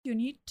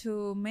need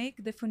to make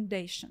the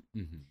foundation.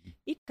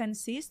 It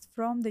consists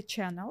from the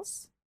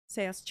channels,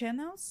 sales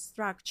channels,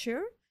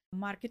 structure,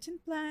 marketing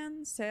plan,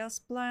 sales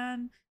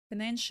plan,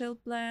 financial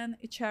plan,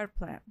 HR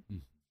plan.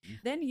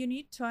 Then you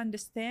need to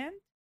understand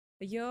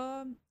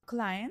your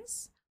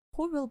clients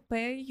who will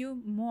pay you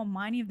more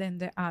money than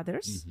the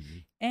others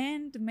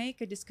and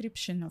make a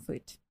description of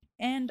it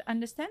and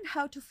understand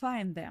how to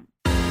find them.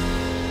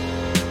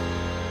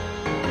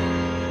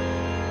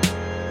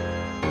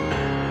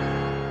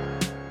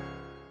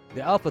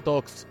 The Alpha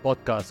Talks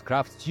podcast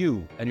crafts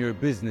you and your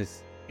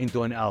business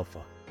into an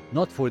alpha,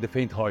 not for the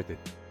faint-hearted.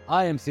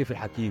 I am Saif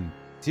Al-Hakim,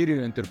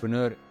 serial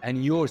entrepreneur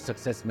and your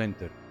success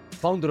mentor,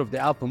 founder of the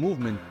Alpha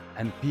movement,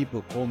 and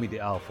people call me the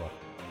Alpha.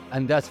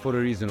 And that's for a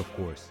reason, of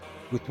course.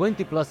 With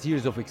 20 plus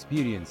years of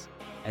experience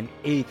and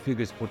 8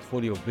 figures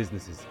portfolio of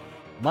businesses,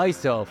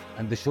 myself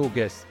and the show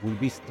guests will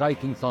be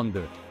striking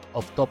thunder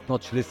of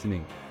top-notch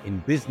listening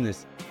in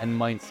business and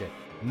mindset.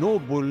 No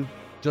bull,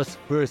 just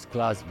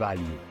first-class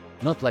value,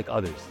 not like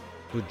others.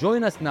 So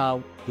join us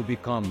now to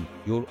become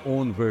your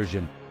own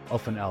version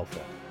of an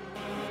alpha.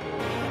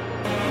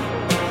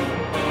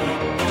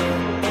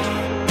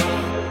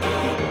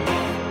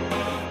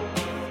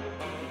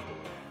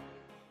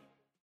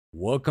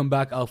 Welcome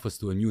back, Alphas,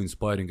 to a new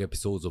inspiring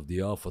episode of the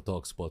Alpha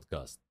Talks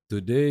podcast.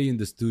 Today in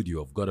the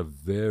studio, I've got a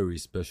very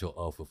special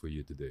alpha for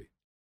you today.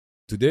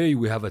 Today,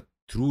 we have a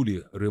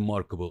truly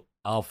remarkable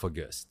alpha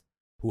guest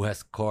who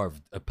has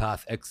carved a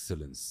path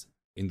excellence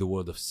in the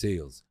world of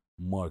sales,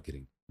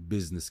 marketing,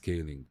 business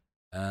scaling,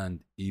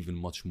 and even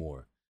much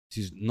more.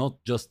 She's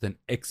not just an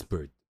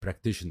expert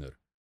practitioner,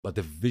 but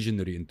a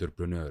visionary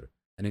entrepreneur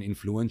and an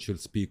influential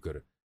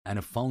speaker and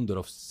a founder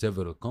of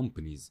several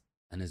companies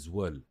and as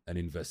well an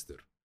investor.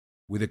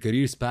 With a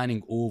career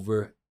spanning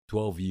over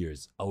 12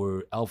 years,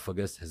 our alpha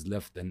guest has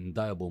left an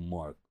indelible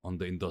mark on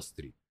the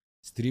industry,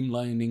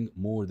 streamlining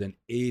more than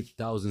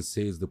 8,000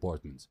 sales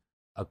departments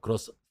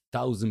across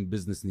 1,000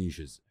 business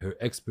niches. Her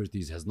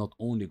expertise has not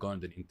only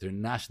garnered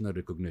international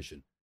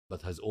recognition,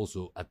 but has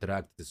also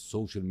attracted a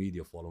social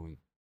media following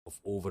of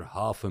over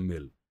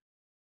 500,000.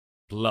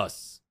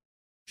 Plus,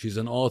 she's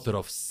an author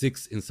of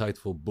 6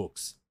 insightful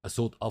books, a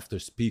sought-after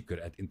speaker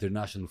at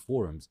international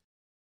forums,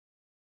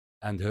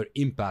 and her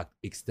impact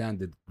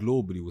extended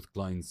globally with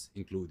clients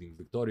including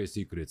Victoria's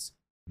Secrets,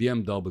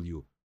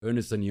 BMW,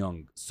 Ernst &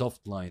 Young,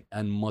 Softline,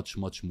 and much,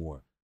 much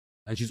more.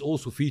 And she's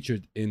also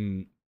featured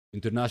in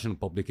international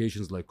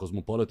publications like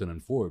Cosmopolitan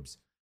and Forbes.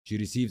 She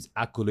receives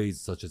accolades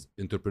such as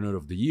Entrepreneur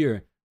of the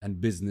Year and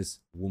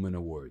Business Woman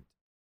Award.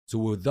 So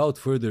without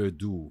further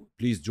ado,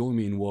 please join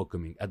me in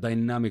welcoming a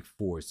dynamic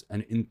force,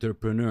 an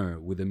entrepreneur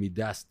with a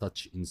Midas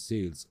touch in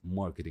sales,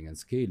 marketing, and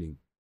scaling,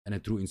 and a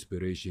true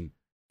inspiration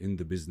in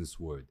the business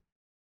world,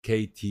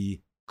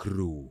 Katty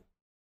Crew.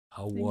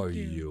 How are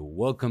you?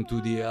 Welcome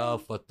to the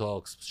Alpha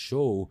Talks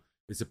show.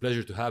 It's a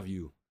pleasure to have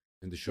you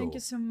in the show. Thank you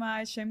so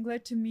much. I'm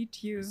glad to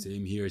meet you.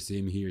 Same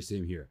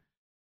here.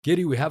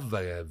 Katty, we have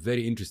a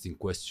very interesting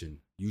question.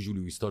 Usually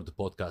we start the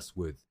podcast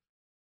with,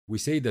 we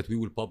say that we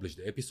will publish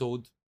the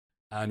episode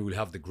and we'll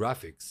have the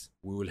graphics,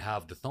 we will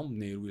have the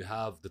thumbnail, we'll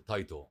have the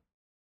title.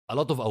 A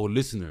lot of our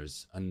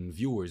listeners and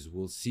viewers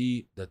will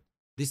see that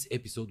this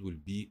episode will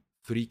be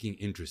freaking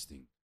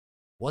interesting.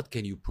 What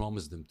can you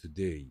promise them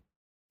today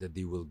that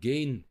they will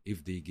gain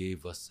if they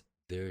gave us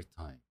their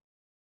time?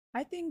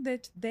 I think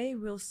that they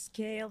will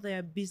scale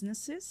their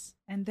businesses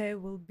and they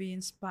will be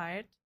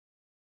inspired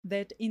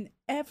that in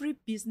every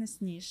business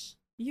niche,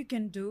 you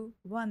can do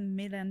 $1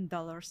 million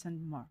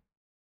and more.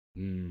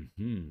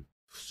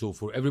 So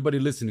for everybody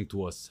listening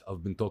to us,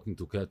 I've been talking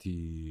to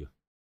Katty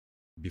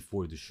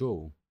before the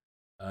show,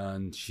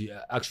 and she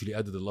actually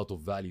added a lot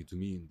of value to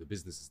me in the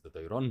businesses that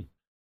I run.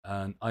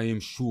 And I am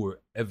sure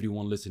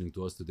everyone listening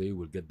to us today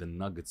will get the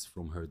nuggets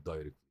from her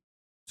directly.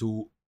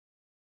 So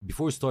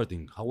before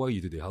starting, how are you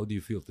today? How do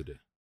you feel today?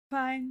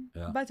 Fine,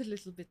 but a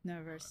little bit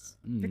nervous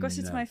because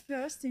it's my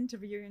first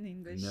interview in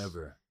English.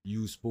 Never.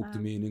 You spoke to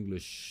me in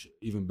English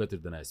even better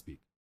than I speak.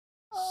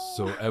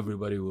 So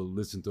everybody will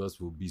listen to us,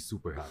 will be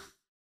super happy.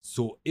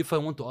 So if I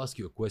want to ask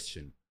you a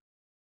question,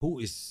 who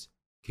is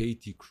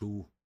Katty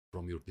Crew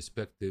from your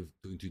perspective,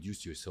 to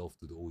introduce yourself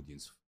to the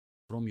audience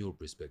from your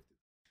perspective?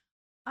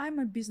 I'm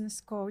a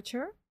business coach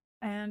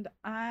and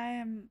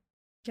I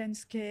can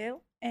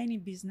scale any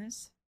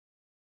business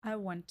I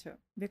want to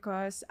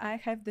because I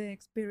have the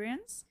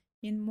experience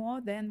in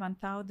more than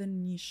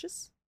 1,000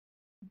 niches,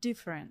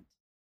 different,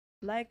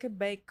 like a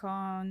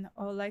bacon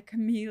or like a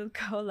milk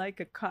or like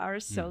a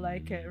cars or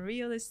like a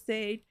real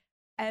estate,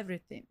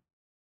 everything.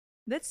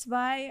 That's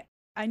why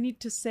I need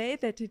to say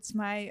that it's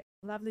my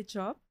lovely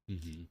job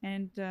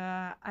and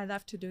I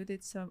love to do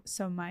it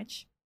so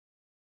much.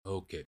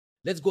 Okay,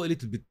 let's go a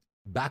little bit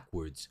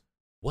backwards.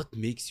 What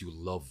makes you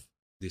love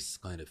this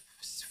kind of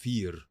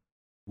sphere,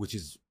 which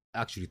is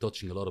actually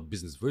touching a lot of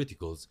business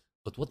verticals,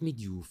 but what made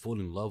you fall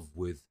in love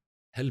with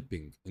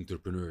helping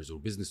entrepreneurs or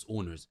business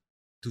owners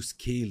to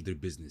scale their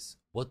business?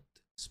 What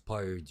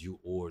inspired you,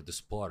 or the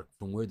spark,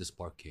 from where the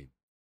spark came?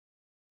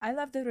 I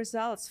love the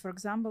results. For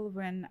example,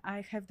 when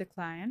I have the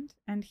client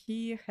and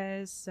he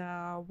has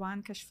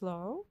one cash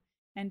flow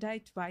and I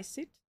twice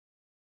it,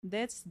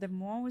 that's the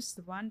most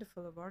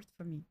wonderful award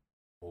for me.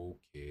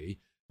 Okay.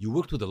 You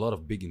worked with a lot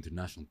of big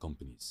international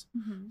companies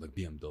Mhm. like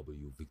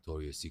BMW,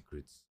 Victoria's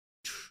Secrets.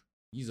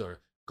 These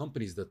are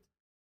companies that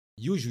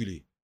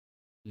usually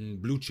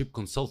blue chip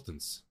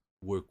consultants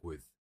work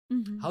with.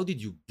 Mhm. How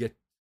did you get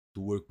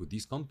to work with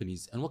these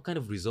companies and what kind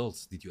of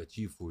results did you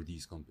achieve for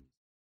these companies?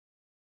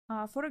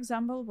 For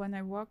example, when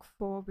I work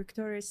for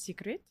Victoria's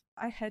Secret,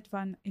 I had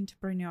one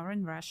entrepreneur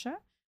in Russia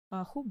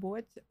who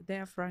bought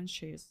their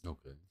franchise.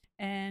 Okay.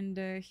 And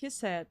he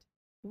said,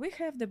 "We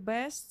have the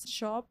best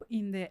shop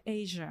in the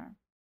Asia.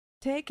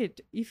 Take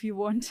it if you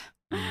want."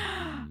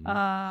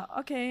 Mhm.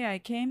 Okay, I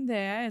came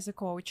there as a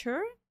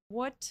coacher.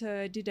 What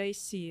did I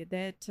see?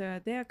 That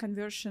their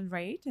conversion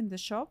rate in the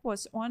shop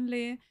was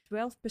only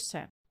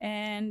 12%.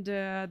 And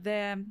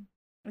the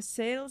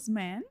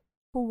salesmen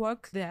who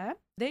work there,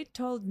 they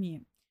told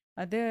me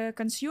the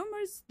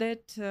consumers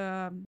that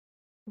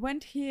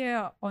went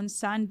here on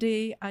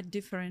Sunday are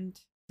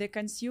different. The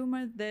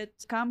consumers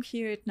that come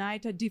here at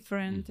night are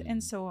different, and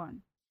Mhm. so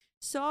on.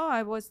 So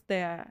I was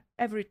there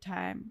every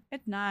time,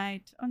 at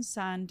night, on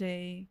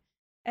Sunday,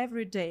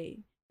 every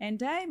day.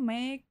 And I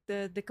make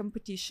the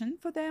competition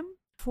for them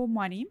for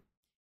money.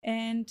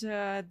 And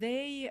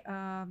they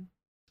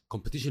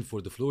Competition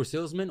for the floor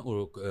salesman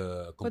or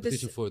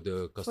competition for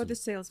the customer? for the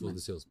For salesman.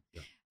 the salesman.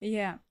 Yeah.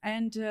 Yeah,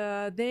 and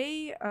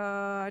they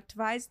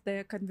twice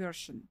the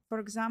conversion. For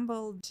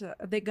example,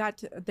 they got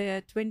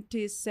the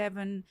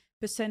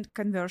 27%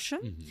 conversion.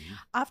 Mhm.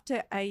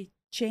 After I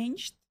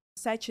changed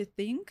such a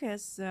thing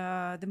as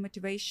the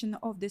motivation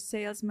of the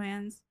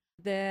salesmen,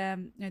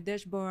 the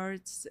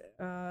dashboards,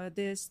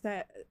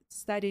 the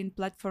studying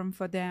platform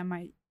for them,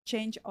 I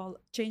changed all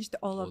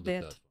All of the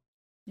that. platform.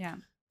 Yeah.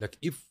 Like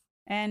if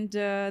And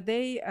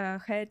they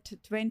had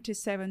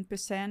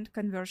 27%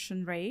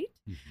 conversion rate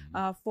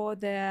Mhm. for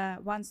the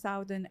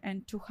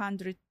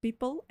 1,200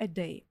 people a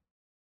day.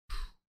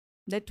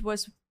 That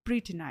was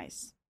pretty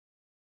nice.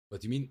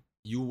 But you mean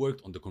you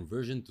worked on the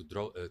conversion to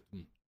draw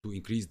to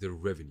increase their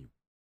revenue.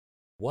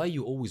 Why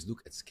you always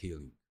look at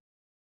scaling?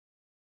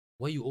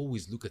 Why you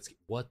always look at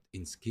what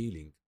in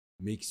scaling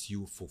makes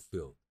you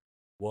fulfilled?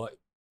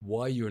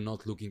 Why you're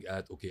not looking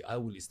at, okay, I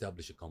will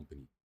establish a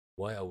company.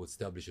 Why I will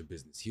establish a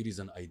business. Here is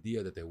an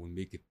idea that I will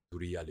make it to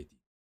reality.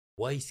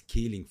 Why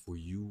scaling for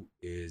you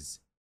is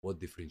what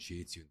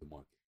differentiates you in the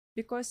market?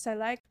 Because I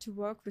like to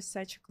work with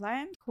such a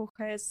client who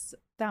has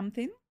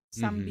something,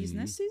 some Mhm.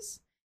 businesses,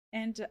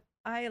 and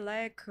I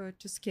like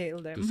to scale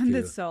them. To scale.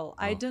 That's all.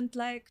 I Ah. don't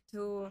like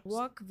to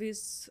work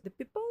with the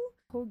people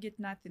who get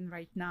nothing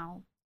right now.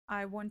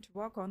 I want to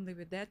work only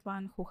with that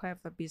one who have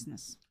a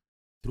business.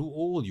 Through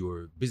all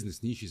your business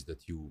niches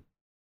that you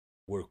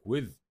work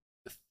with,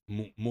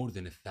 more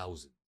than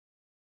 1,000.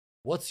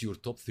 What's your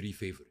top 3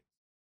 favorite?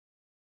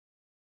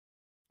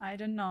 I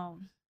don't know.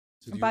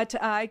 So do you- But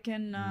I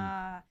can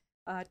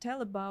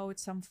tell about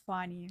some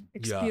funny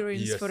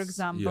experience, for yes,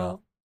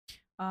 example.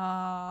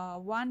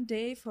 One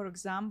day, for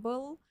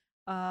example,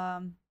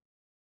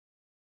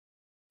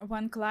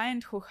 one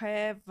client who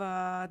have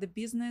the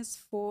business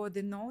for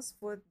the nose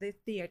for the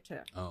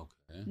theater.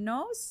 Okay.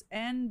 Nose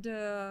and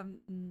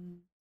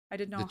I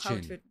don't know The how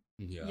chin. to.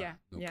 Yeah. Yeah,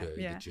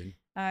 Okay. yeah. The chin.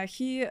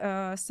 He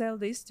sell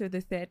this to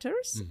the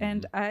theaters, Mhm.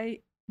 and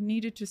I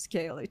needed to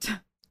scale it.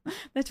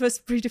 That was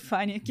pretty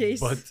funny case.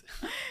 But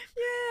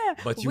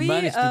yeah, but you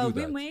managed to do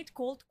we that. made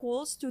cold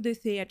calls to the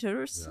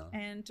theaters Yeah.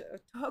 and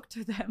talked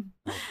to them.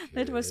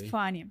 That was Okay.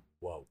 funny.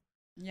 Wow.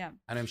 Yeah.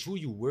 And I'm sure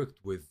you worked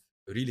with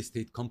real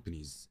estate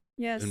companies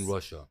Yes. in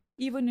Russia,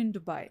 Even in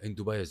Dubai. in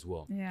Dubai as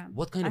well. Yeah.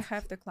 What kind I of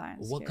have the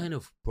clients. what here. kind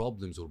of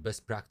problems or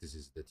best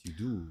practices that you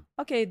do?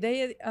 Okay,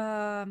 they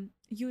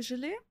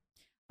usually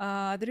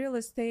the real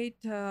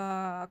estate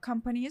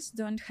companies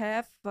don't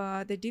have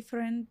the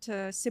different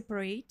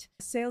separate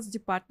sales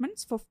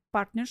departments for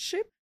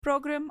partnership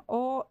program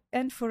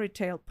and for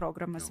retail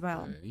program as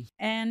well. Okay.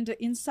 And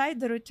inside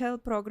the retail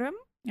program,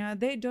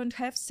 they don't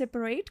have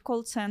separate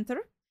call center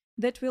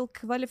that will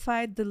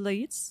qualify the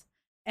leads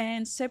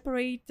and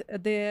separate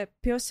the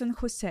person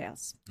who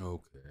sells.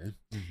 Okay.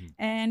 Mhm.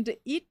 And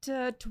it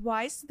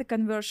twice the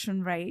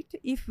conversion rate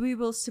if we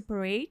will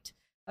separate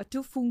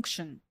two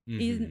function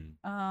in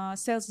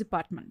sales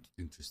department.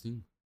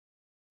 Interesting.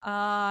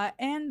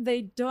 And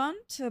they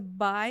don't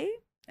buy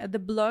the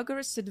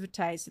bloggers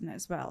advertising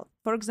as well.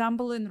 For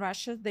example, in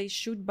Russia, they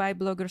should buy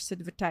bloggers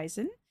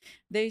advertising.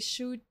 They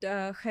should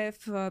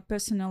have a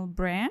personal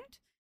brand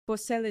for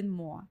selling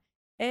more,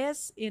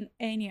 as in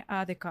any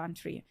other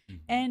country. Mhm.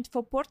 And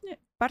for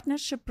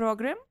partnership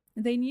program,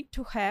 they need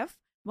to have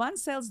one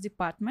sales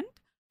department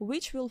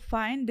which will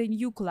find the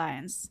new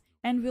clients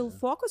and will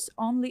focus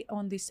only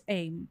on this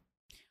aim.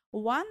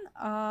 One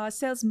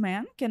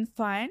salesman can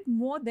find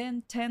more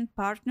than 10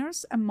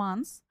 partners a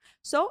month.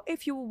 So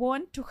if you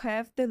want to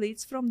have the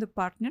leads from the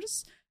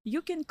partners,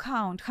 you can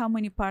count how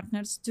many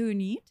partners do you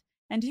need,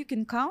 and you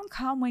can count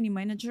how many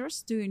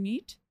managers do you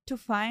need to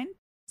find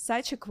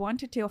such a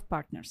quantity of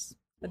partners.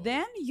 Wow.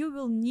 Then you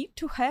will need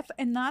to have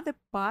another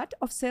part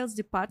of sales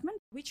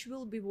department which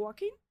will be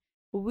working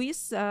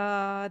with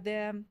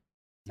the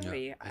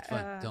sorry It's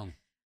fine. Tell me.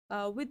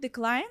 with the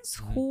clients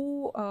Mhm.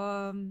 who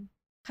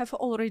have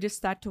already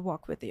started to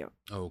work with you.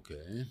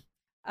 Okay.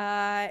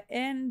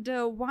 And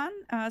one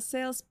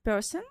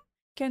salesperson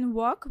can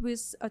work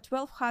with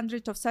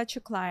 1,200 of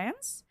such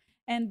clients,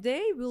 and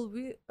they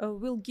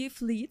will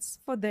give leads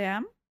for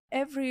them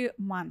every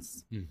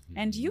month.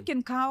 And you Mhm.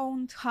 can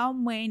count how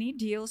many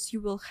deals you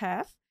will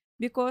have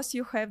because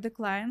you have the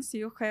clients,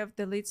 you have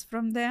the leads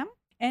from them,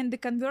 and the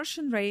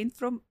conversion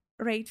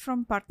rate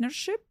from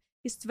partnership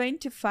is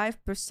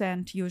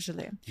 25%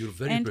 usually. You're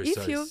very And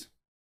if you precise.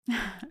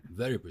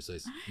 Very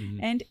precise. Mhm.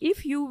 and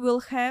if you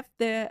will have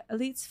the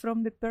leads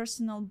from the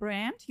personal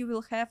brand, you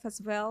will have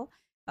as well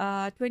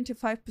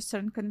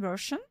 25%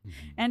 conversion.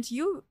 Mhm. And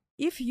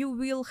if you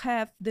will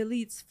have the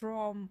leads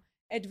from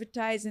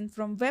advertising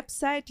from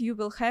website, you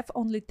will have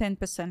only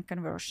 10%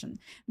 conversion.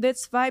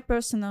 That's why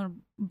personal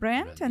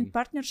brand Branding. and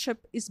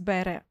partnership is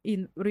better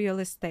in real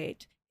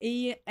estate.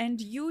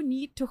 And you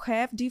need to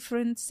have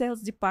different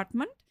sales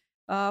department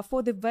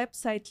for the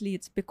website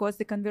leads because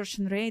the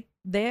conversion rate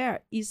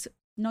there is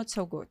not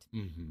so good.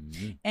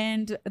 Mhm.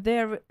 And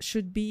there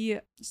should be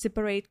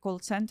separate call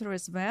center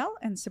as well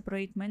and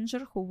separate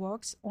manager who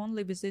works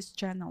only with this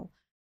channel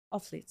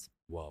of leads.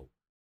 Wow.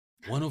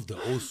 One of the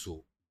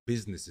also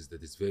businesses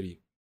that is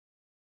very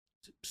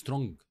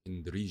strong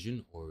in the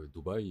region or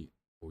Dubai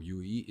or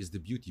UAE is the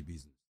beauty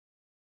business.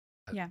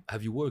 Yeah.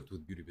 Have you worked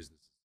with beauty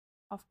businesses?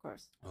 Of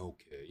course.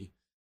 Okay.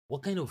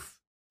 What kind of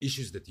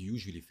issues that you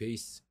usually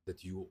face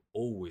that you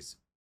always,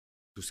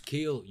 to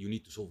scale, you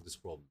need to solve this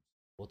problem?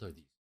 What are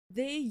these?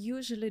 They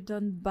usually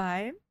don't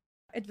buy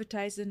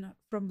advertising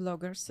from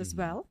bloggers as Mhm.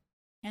 well.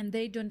 And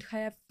they don't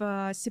have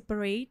a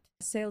separate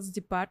sales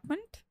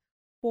department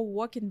for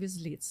working with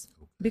leads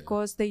Okay.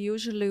 because they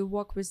usually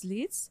work with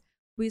leads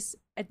with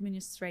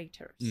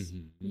administrators,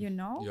 Mhm. Yeah,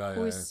 who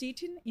yeah, is yeah.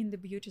 sitting in the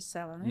beauty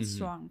salon. It's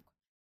Mhm. wrong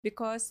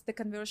because the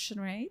conversion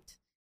rate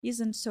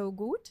isn't so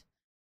good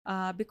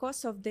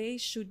because of they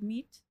should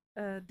meet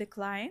the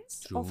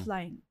clients True.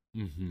 offline.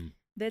 Mhm.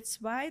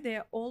 That's why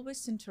they're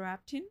always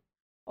interrupting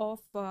of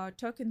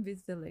talking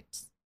with the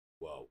leads.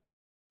 Wow.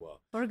 Wow.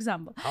 For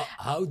example,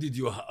 How did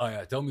you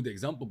tell me the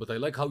example? But I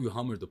like how you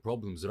hammer the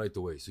problems right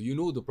away. So you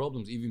know the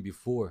problems even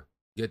before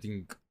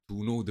getting to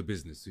know the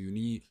business. So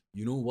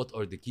you know what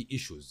are the key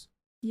issues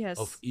yes,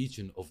 of each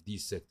and of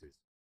these sectors.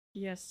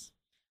 yes,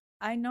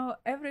 I know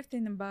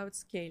everything about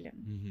scaling.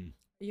 Mm-hmm.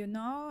 You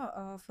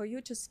know, for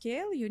you to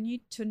scale, you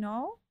need to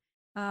know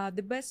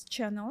the best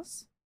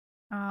channels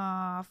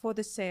for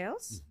the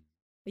sales.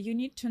 You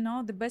need to know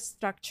the best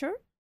structure.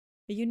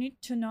 You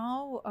need to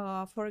know,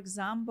 for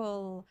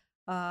example,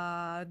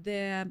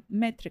 the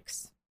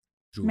metrics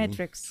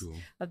True.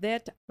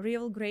 that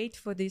real great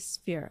for this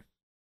sphere.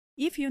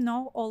 If you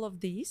know all of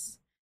these,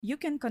 you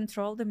can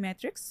control the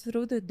metrics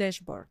through the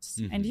dashboards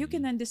and you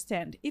can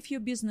understand if your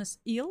business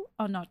ill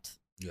or not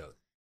Yeah.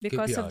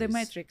 because of the KPIs.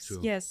 metrics.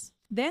 True. Yes.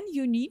 Then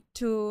you need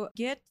to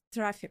get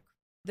traffic.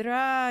 There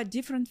are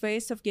different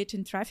ways of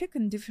getting traffic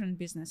in different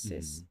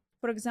businesses.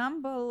 For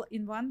example,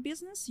 in one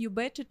business, you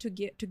better to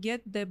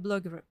get the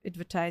blogger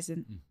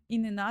advertising.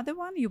 In another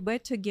one, you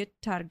better get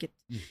target.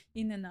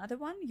 In another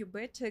one, you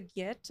better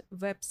get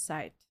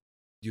website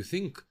Do you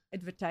think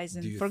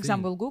advertising. For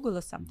example, Google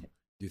or something.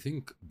 Do you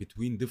think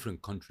between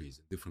different countries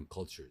and different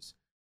cultures,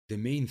 the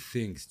main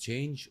things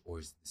change or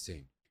is it the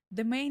same?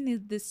 The main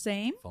is the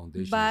same,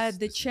 Foundation is but the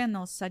the same.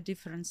 channels are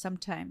different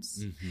sometimes.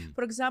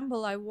 For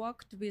example, I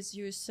worked with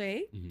USA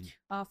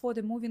for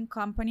the moving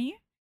company,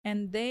 and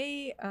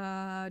they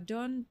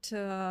don't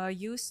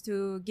used to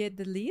get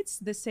the leads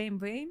the same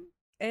way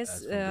as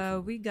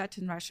we got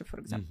in Russia, for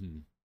example.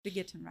 We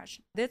get in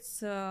Russia. That's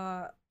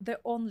the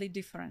only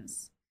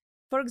difference.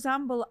 For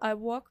example, I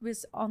work with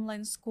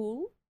online school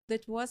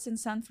that was in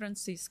San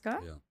Francisco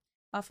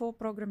for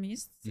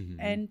programists,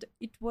 and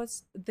it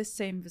was the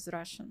same with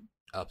Russian.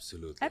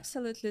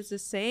 Absolutely the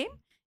same.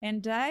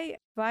 And I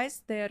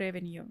advised their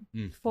revenue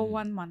for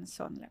 1 month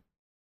only.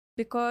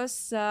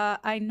 Because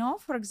I know,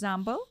 for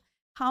example,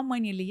 how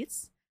many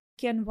leads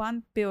can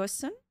one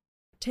person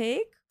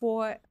take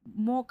for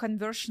more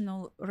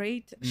conversional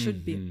rate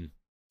should be.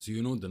 So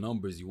you know the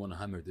numbers, you want to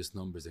hammer these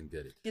numbers and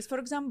get it. Yes, for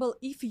example,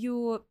 if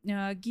you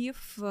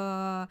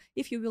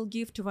if you will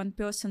give to one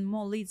person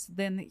more leads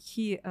than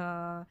he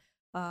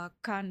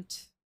can't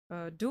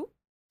do,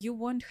 you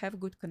won't have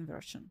good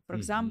conversion. For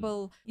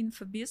example,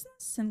 info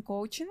business and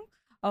coaching,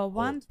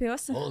 one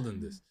person. Hold on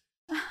this.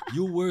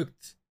 You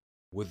worked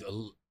with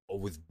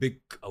big,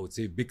 I would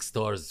say, big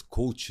stars,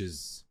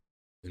 coaches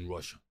in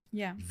Russia.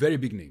 Yeah. Very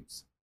big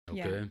names. Okay.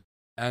 Yeah.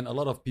 And a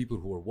lot of people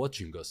who are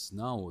watching us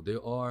now, they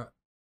are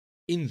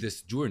in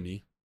this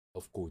journey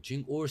of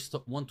coaching or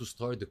want to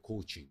start the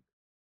coaching.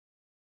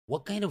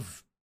 What kind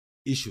of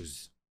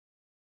issues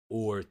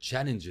or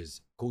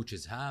challenges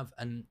coaches have,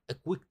 and a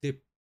quick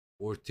tip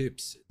or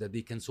tips that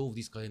they can solve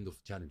these kind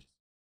of challenges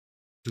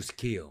to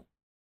scale?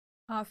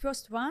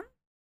 First one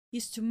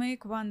is to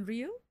make one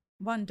reel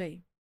one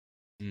day.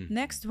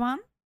 Next one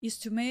is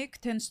to make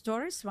 10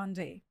 stories one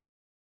day.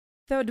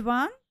 Third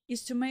one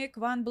is to make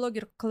one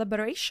blogger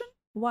collaboration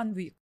 1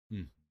 week.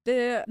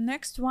 The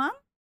next one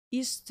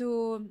is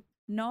to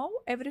know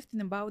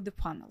everything about the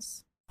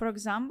funnels. For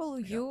example,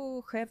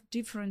 you have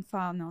different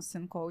funnels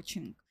in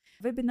coaching.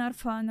 Webinar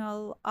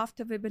funnel,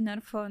 after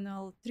webinar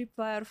funnel,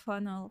 tripwire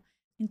funnel,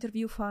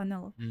 interview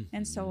funnel,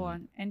 and so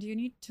on. And you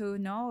need to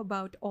know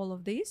about all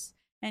of this,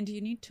 and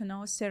you need to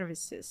know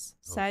services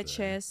such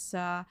as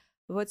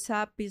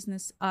WhatsApp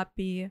Business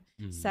API,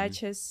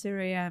 such as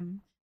CRM,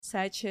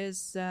 such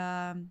as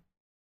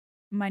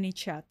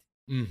ManyChat,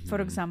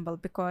 for example,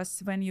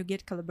 because when you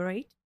get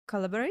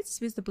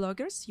collaborates with the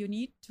bloggers, you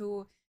need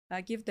to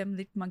give them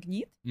lead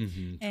magnet,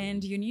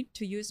 and you need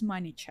to use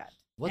ManyChat.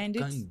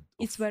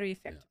 It's very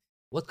effective.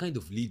 What kind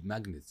of lead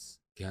magnets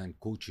can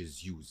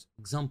coaches use?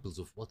 Examples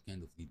of what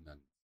kind of lead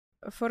magnets?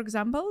 For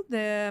example,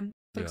 the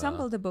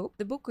book.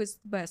 The book is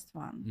the best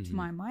one to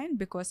my mind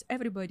because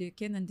everybody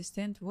can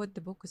understand what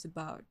the book is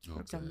about.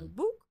 For example,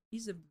 book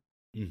is a book.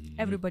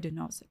 Everybody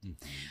knows it.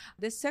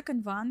 The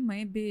second one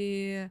may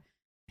be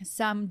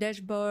some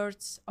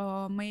dashboards,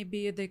 or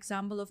maybe the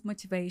example of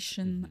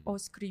motivation or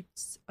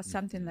scripts or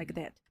something like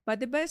that. But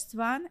the best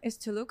one is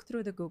to look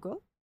through the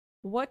Google.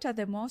 What are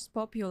the most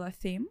popular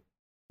themes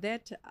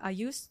that are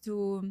used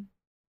to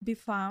be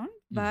found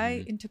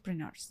by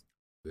entrepreneurs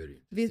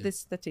with the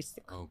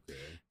statistic.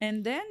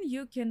 And then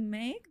you can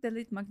make the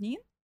lead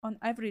magnet on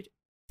every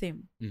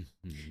theme.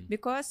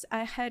 Because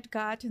I had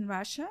got in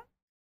Russia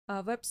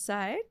a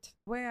website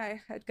where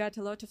I had got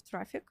a lot of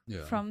traffic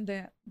from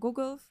the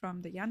Google,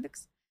 from the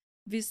Yandex,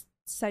 with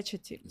such a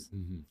themes.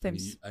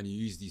 And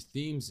you use these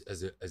themes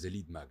as a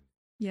lead magnet.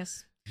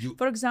 Yes.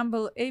 For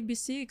example,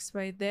 ABC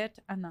XYZ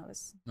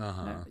analysis.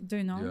 Do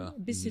you know?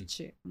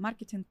 BCG,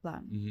 marketing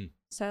plan,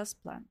 sales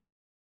plan,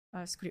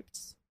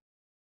 scripts,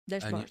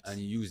 dashboards. And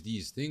you use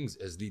these things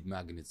as lead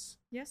magnets.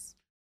 Yes.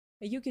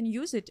 You can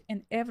use it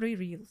in every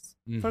reels.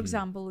 For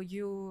example,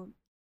 you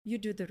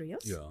do the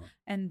reels,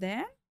 and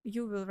then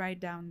you will write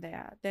down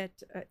there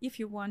that if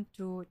you want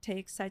to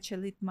take such a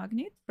lead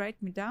magnet,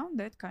 write me down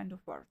that kind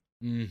of word.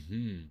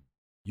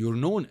 You're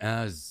known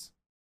as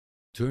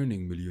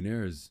turning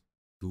millionaires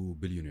to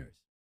billionaires.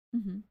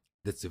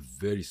 That's a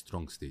very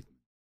strong statement.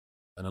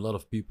 And a lot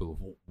of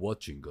people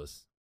watching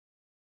us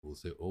will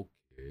say,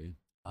 okay,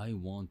 I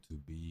want to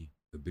be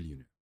a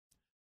billionaire.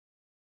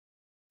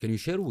 Can you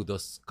share with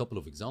us a couple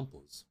of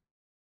examples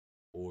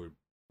or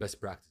best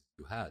practices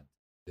you had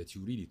that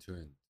you really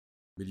turned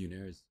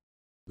millionaires,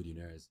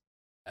 billionaires,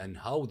 and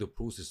how the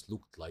process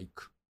looked like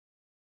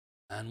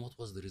and what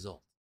was the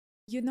result?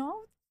 You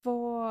know,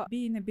 for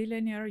being a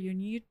billionaire, you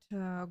need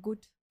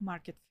good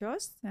market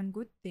first and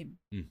good team,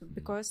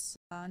 because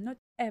not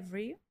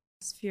every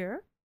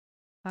sphere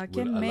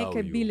can make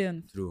a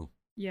billion. True.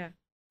 Yeah.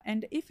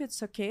 And if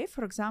it's okay,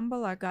 for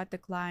example, I got a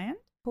client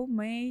who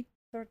made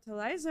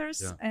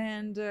fertilizers,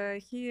 and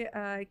he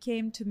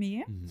came to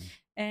me,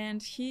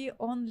 and he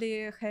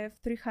only have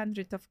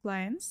 300 of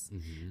clients,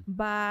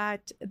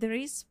 but there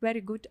is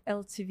very good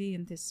LTV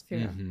in this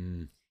sphere.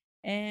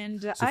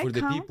 And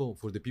so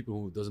for the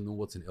people who doesn't know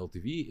what's an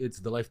LTV, it's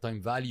the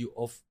lifetime value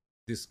of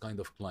this kind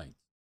of client.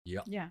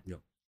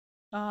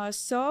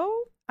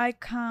 So I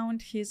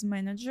count his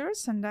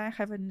managers, and I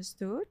have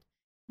understood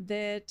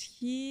that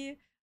he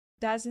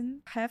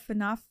doesn't have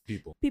enough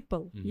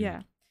people.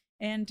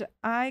 And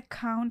I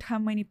count how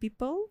many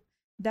people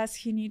does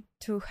he need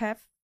to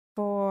have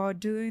for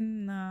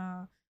doing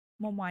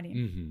more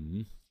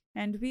money.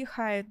 And we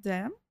hired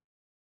them,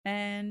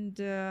 and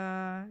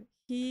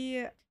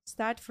he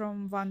start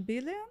from 1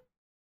 billion,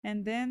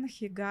 and then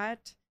he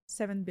got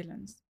 7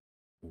 billions.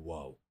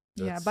 Wow.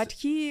 But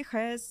he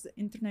has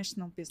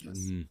international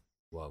business.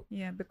 Wow.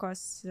 Yeah,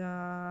 because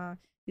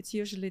it's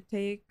usually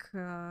take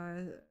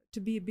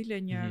to be a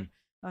billionaire.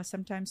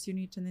 Sometimes you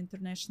need an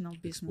international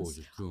business,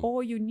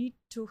 or you need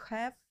to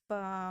have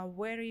a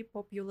very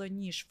popular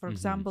niche. For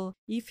example,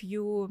 if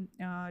you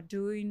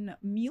doing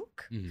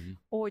milk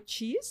or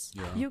cheese,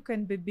 you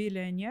can be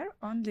billionaire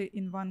only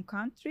in one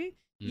country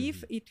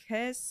if it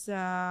has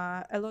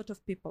a lot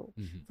of people.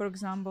 For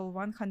example,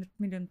 100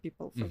 million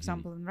people. For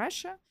example, in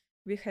Russia,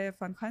 we have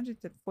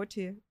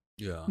 140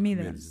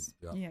 millions.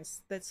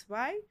 Yes, that's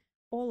why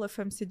all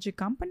FMCG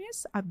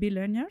companies are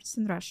billionaires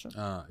in Russia.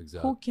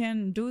 Exactly. Who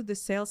can do the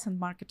sales and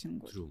marketing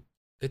good. True.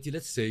 Katty,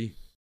 let's say,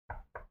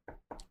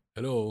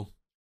 hello,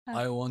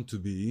 I want to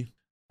be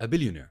a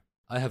billionaire.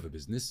 I have a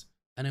business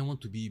and I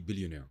want to be a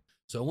billionaire.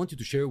 So I want you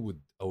to share with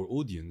our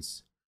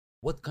audience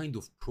what kind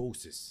of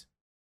process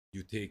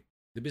you take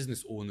the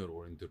business owner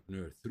or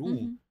entrepreneur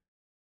through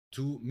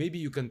to, maybe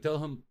you can tell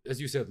him,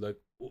 as you said, like,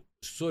 oh,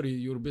 sorry,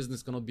 your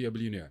business cannot be a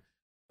billionaire,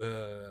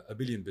 a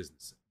billion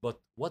business. But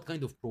what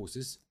kind of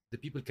process the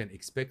people can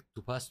expect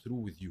to pass through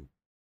with you?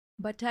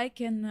 But I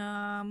can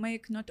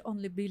make not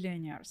only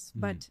billionaires,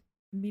 but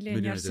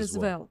millionaires as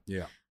well.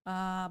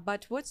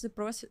 But what's the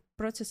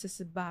process is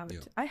about?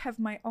 I have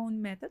my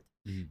own method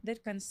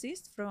that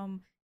consists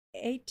from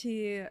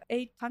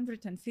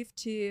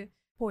 850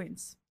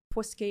 points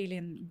for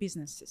scaling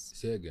businesses.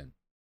 Say again.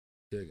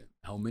 Say again.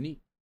 How many?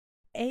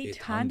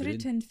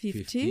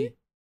 850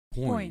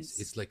 points.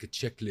 It's like a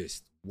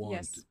checklist. One,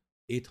 Yes. two,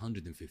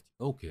 850.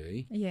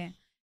 Okay. Yeah.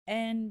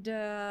 And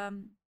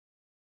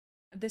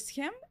the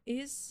scheme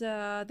is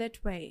that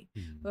way.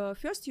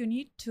 First, you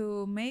need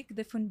to make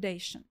the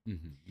foundation.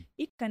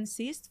 It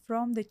consists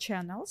from the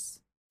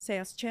channels,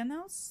 sales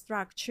channels,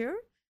 structure,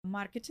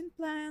 marketing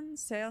plan,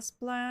 sales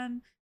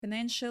plan,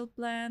 financial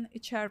plan,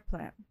 HR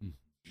plan.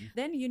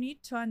 Then you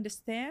need to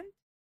understand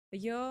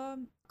your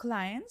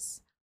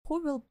clients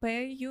who will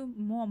pay you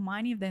more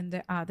money than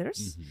the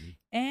others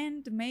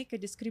and make a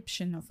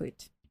description of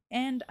it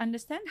and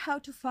understand how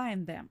to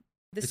find them.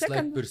 It's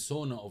like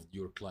persona of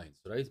your clients,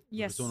 right?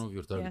 Yes. Persona of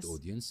your target Yes.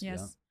 audience.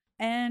 Yes.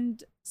 Yeah.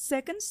 And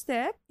second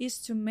step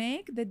is to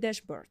make the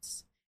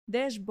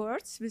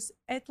dashboards with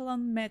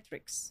echelon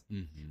metrics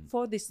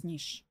for this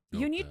niche.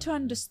 You need to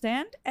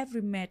understand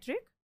every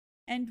metric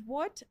and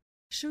what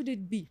should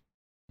it be.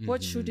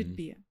 What should it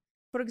be?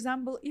 For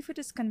example, if it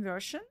is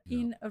conversion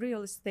in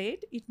real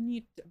estate, it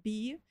need to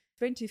be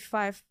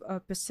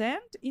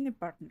 25% in a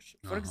partnership,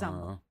 for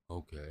example.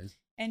 Okay.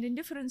 And in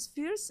different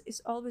spheres,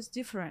 it's always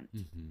different.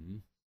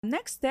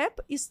 Next step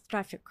is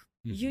traffic.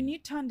 You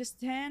need to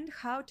understand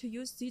how to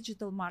use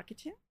digital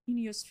marketing in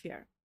your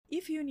sphere.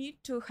 If you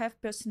need to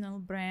have personal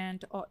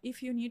brand or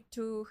if you need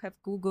to have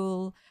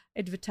Google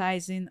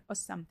advertising or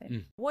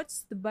something,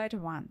 what's the better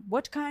one?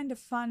 What kind of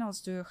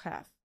funnels do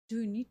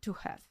you need to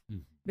have?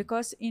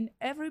 Because in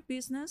every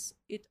business,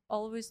 it's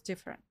always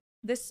different.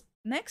 This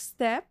next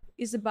step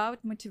is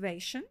about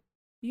motivation.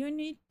 You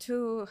need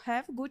to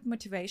have good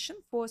motivation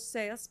for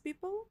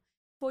salespeople,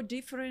 for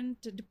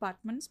different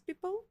departments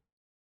people,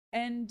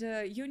 and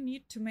you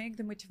need to make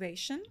the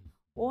motivation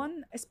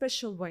on a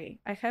special way.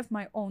 I have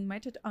my own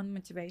method on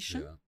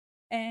motivation.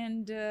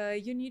 And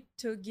you need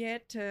to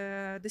get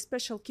the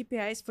special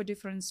KPIs for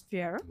different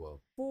sphere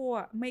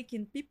for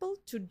making people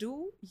to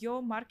do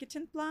your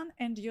marketing plan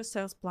and your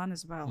sales plan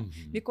as well,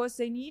 because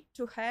they need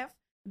to have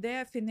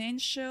their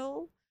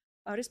financial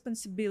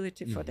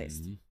responsibility for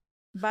this.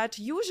 But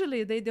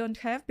usually they don't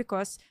have,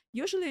 because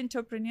usually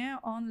entrepreneur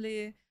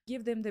only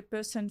give them the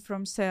person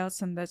from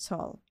sales and that's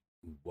all.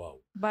 Wow.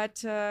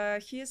 But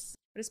his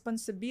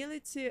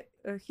responsibility,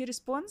 he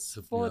responds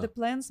for the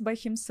plans by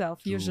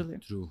himself, usually.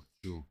 True.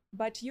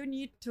 But you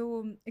need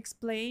to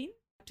explain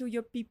to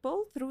your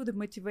people through the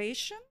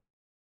motivation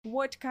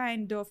what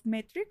kind of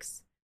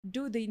metrics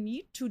do they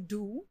need to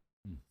do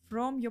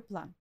from your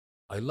plan.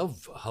 I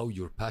love how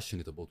you're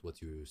passionate about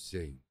what you're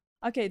saying.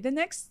 Okay, the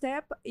next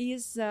step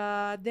is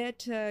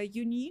that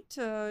you need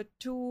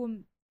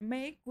to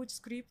make good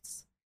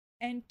scripts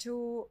and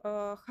to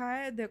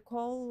hire the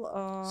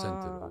call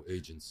center or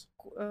agents.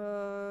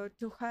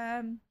 To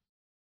hire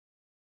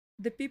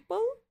the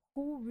people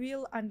who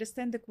will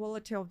understand the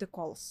quality of the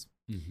calls.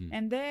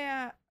 And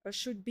they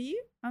should be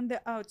on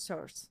the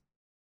outsource.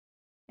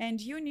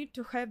 And you need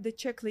to have the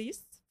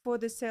checklist for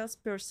the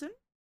salesperson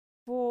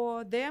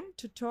for them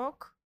to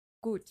talk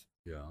good.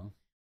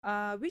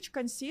 Which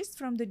consists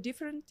from the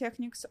different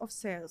techniques of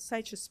sales,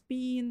 such as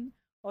spin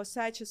or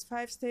such as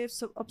 5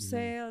 steps of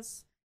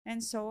sales,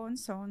 and so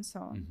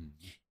on.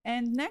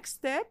 And next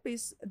step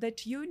is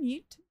that you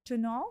need to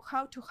know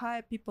how to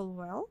hire people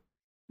well,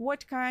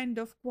 what kind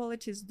of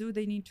qualities do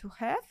they need to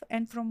have,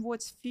 and from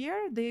what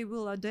sphere they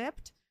will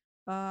adapt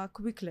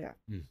quickly.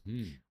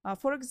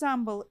 For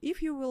example,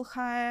 if you will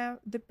hire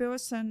the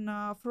person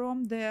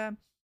from the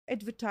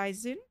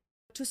advertising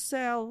to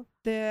sell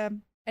the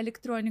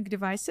electronic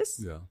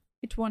devices,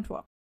 it won't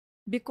work,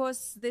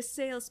 because the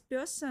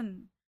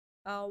salesperson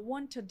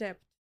won't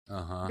adapt,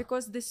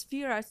 because the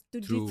sphere are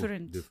too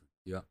different.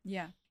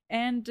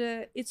 And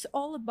it's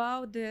all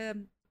about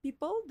the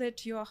people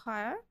that you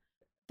hire,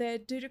 the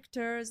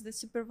directors, the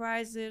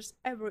supervisors,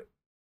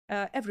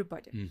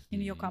 everybody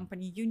in your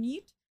company. You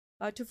need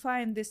to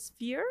find the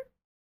sphere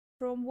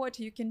from what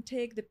you can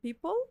take the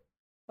people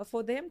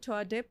for them to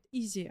adapt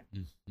easier.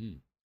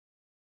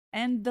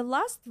 And the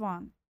last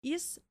one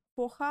is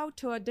for how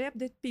to adapt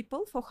the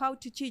people, for how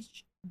to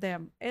teach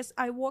them. As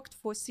I worked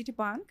for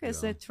Citibank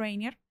as a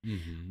trainer,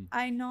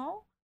 I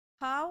know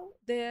how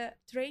the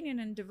training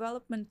and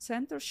development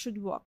center should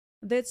work.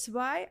 That's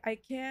why I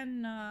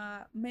can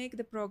make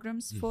the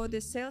programs for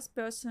the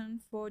salesperson,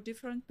 for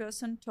different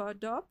person to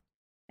adopt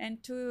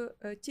and to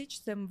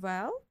teach them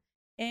well.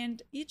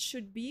 And it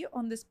should be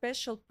on the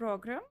special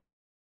program.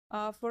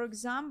 For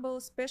example,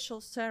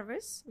 special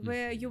service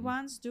where you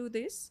once do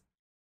this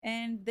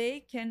and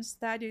they can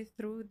study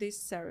through this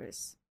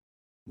service.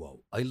 Wow,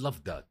 I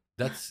love that.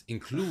 That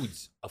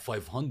includes a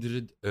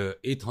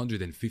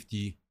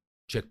 850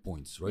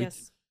 checkpoints, right?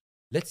 Yes.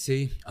 Let's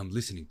say I'm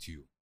listening to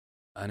you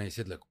and I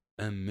said like,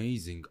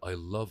 amazing, I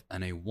love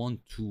and I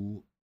want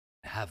to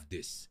have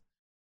this.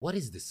 What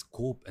is the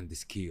scope and the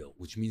scale?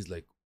 Which means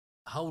like,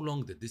 how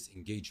long did this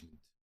engagement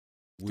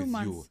with 2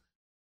 months. you?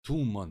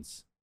 2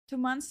 months. 2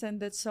 months, and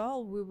that's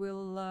all. We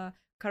will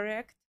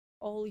correct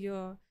all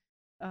your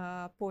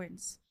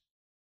points.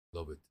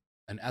 Love it.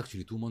 And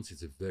actually 2 months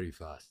is very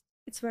fast.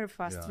 It's very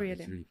fast,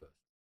 really. It's really fast.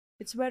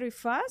 It's very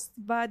fast,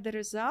 but the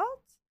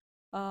result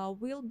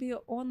will be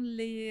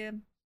only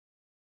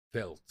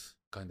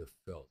kind of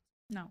felt.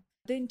 no.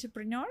 The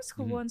entrepreneurs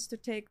who wants to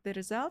take the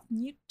result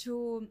need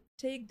to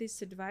take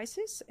these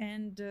advices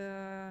and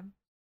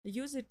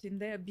use it in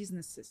their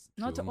businesses,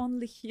 not True.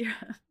 only here.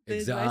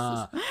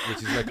 Exactly.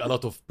 Which is like a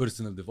lot of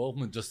personal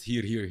development, just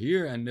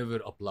here, and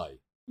never apply.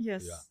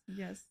 Yes, Yeah.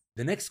 yes.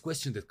 The next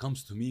question that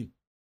comes to me,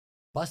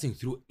 passing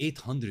through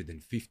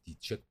 850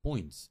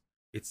 checkpoints,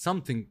 it's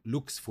something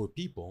looks for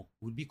people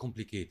will be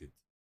complicated.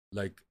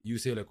 Like you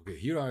say, like, okay,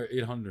 here are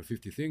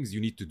 850 things you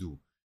need to do.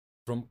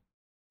 From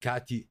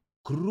Katty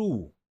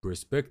crew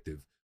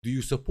perspective, do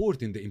you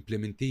support in the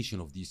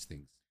implementation of these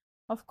things?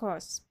 Of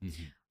course.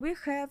 We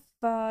have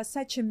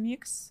such a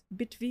mix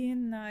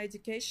between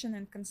education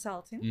and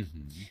consulting.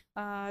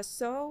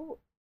 So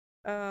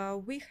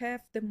we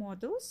have the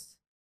models,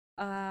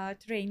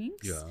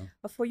 trainings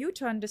for you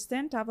to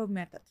understand our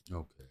method.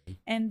 Okay.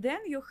 And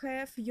then you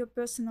have your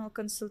personal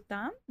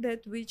consultant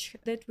that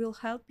will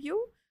help you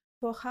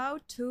for how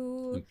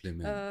to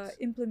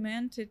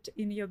implement it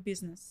in your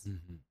business.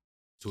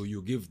 So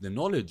you give the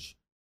knowledge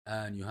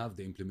and you have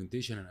the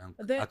implementation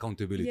and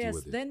accountability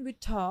with it. Then we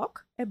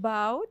talk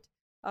about,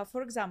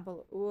 for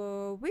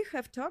example, we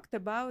have talked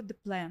about the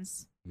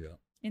plans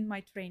in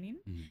my training.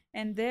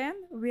 And then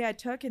we are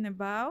talking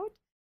about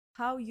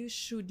how you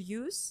should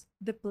use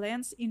the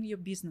plans in your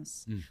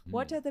business.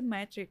 What are the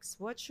metrics?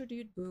 What should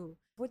you do?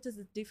 What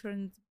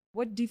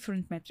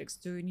different metrics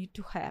do you need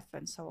to have,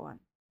 and so on?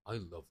 I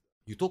love that.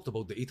 You talked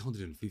about the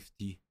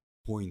 850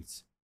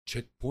 points,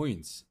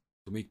 checkpoints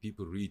to make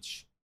people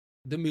reach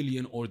the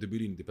million or the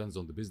billion, depends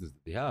on the business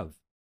that they have.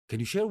 Can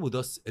you share with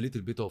us a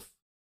little bit of,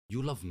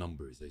 you love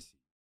numbers, I see.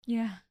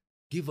 Yeah.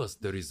 Give us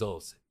the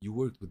results. You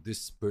worked with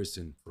this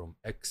person from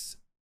X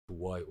to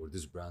Y, or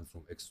this brand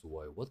from X to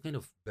Y. What kind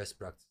of best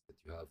practice that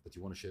you have that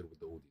you want to share with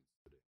the audience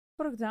today?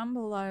 For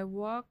example, I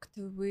worked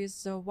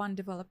with one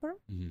developer,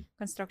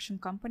 construction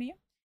company,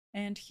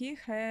 and he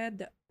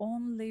had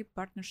only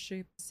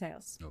partnership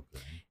sales. Okay.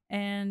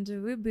 And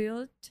we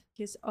built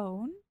his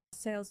own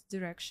sales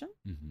direction,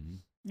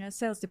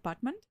 sales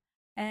department,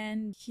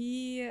 and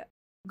he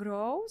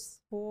grows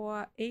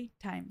for 8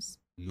 times.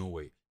 No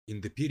way.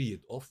 In the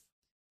period of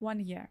 1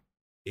 year.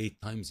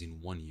 8 times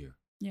in 1 year.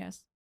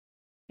 Yes.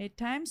 8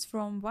 times,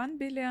 from 1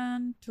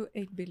 billion to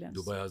 8 billion.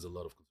 Dubai has a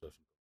lot of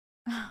construction.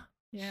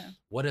 Yeah.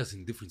 What else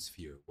in different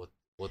sphere?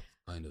 What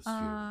kind of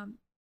sphere?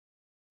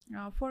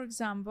 For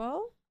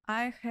example,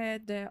 I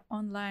had the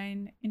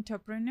online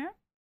entrepreneur,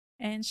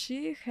 and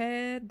she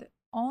had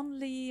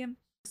only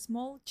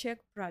small check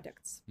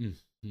products.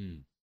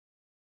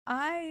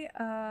 I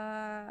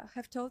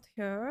have told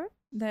her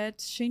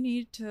that she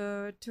need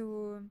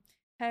to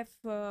have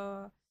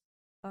a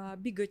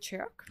bigger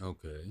check.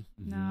 Okay.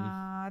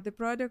 The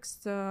products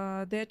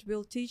that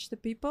will teach the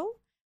people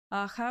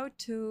how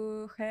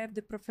to have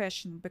the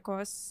profession,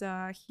 because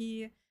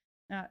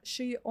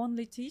she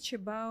only teach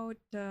about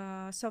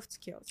soft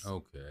skills.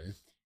 Okay.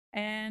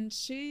 And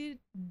she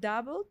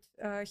doubled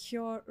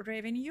her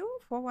revenue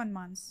for 1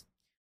 month,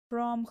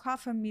 from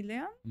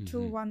 $500,000 to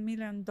 $1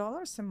 million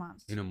a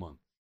month. In a month.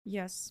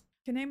 Yes.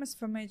 Her name is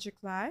for Magic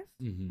Life,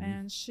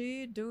 and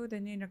she do the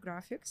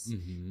nanographics.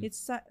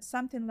 It's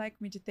something like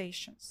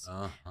meditations.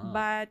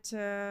 But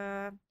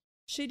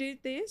she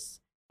did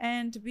this,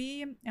 and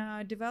we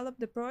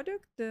developed the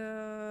product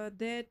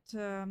that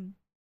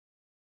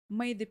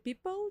made the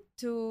people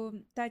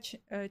to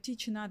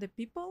teach another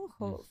people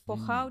for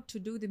how to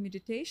do the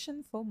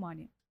meditation for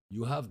money.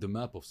 You have the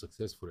map of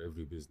success for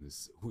every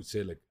business. Who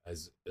say, like,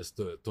 as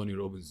Tony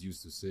Robbins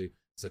used to say,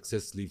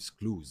 success leaves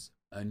clues,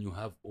 and you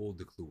have all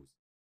the clues.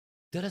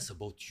 Tell us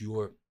about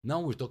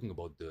now we're talking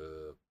about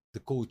the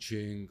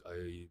coaching.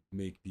 I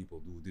make people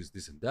do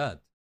this and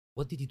that.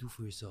 What did you do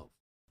for yourself?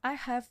 I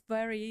have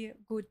very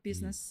good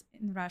business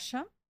in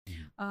Russia.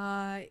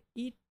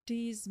 It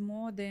is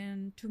more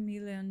than $2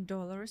 million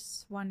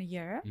 1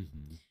 year.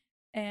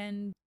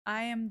 And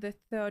I am the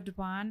third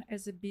one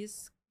as a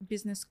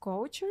business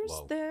coach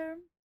there.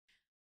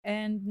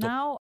 And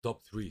now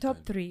top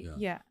three.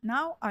 Yeah.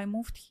 Now I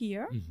moved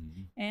here,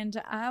 and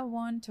I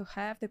want to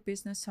have the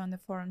business on the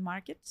foreign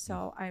market.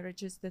 So I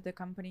registered the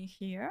company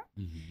here,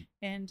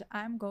 and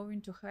I'm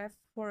going to have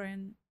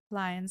foreign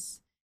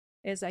clients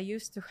as I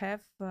used to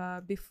have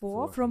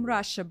before from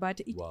Russia.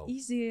 But it's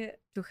easy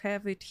to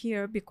have it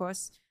here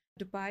because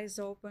Dubai is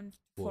open to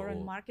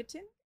foreign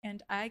marketing,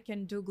 and I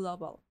can do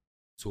global.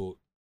 So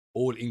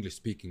all English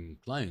speaking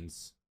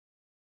clients,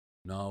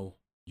 now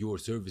your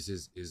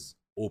services is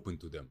open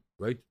to them,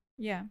 right?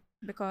 Yeah,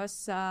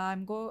 because I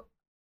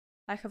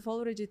have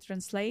already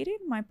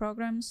translated my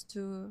programs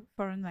to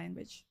foreign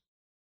language,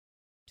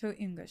 to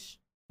English.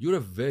 You're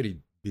a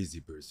very busy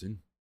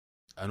person,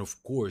 and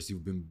of course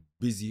you've been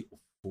busy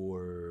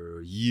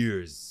for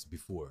years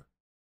before.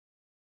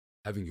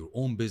 Having your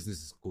own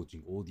businesses,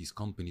 coaching all these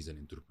companies and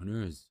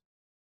entrepreneurs.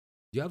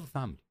 You have a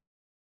family.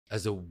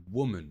 As a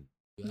woman,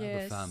 you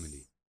have a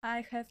family.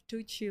 I have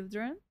 2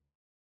 children.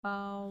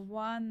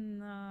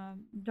 One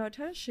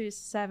daughter, she's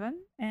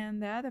 7,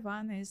 and the other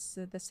one is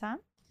the son.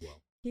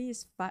 Wow. He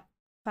is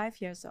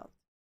 5 years old.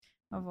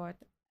 what.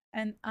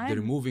 And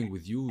They're moving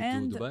with you to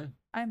and Dubai?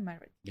 I'm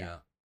married. Yeah.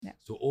 Yeah.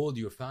 So all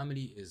your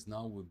family is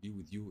now will be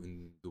with you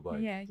in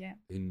Dubai, Yeah.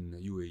 in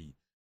UAE.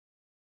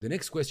 The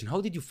next question,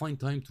 how did you find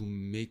time to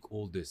make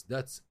all this?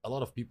 That's a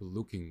lot of people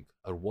looking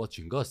are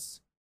watching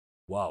us.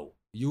 Wow.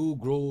 You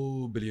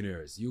grow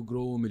billionaires, you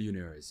grow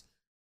millionaires.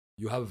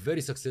 You have a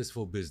very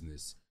successful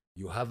business.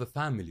 You have a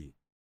family.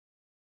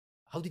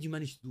 How did you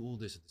manage to do all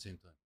this at the same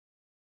time?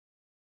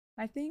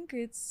 I think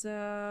it's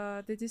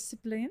the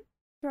discipline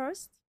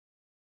first.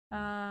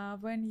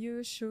 When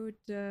you should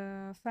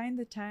find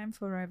the time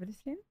for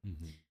everything.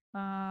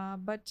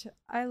 But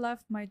I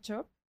love my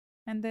job,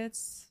 and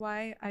that's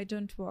why I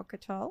don't work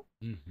at all.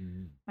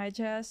 I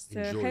just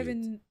Enjoy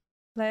having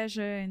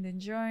pleasure and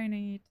enjoying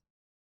it,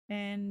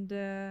 and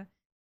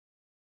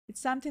it's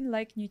something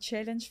like new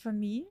challenge for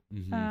me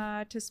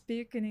to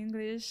speak in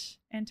English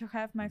and to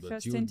have my But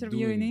first you're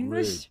interview in doing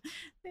English.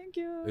 Thank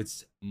you.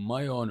 It's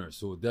my honor.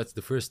 So that's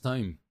the first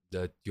time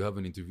that you have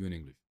an interview in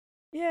English.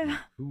 Yeah.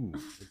 Ooh,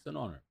 it's an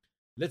honor.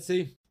 Let's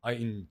say I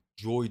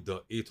enjoyed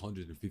the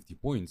 850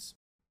 points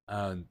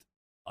and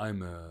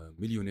I'm a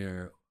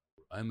millionaire,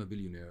 I'm a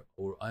billionaire,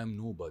 or I'm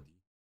nobody,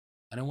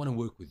 and I want to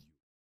work with you.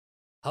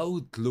 How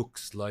it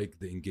looks like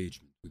the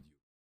engagement with you?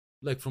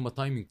 Like from a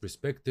timing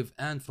perspective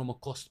and from a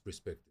cost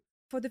perspective.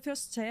 For the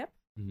first step,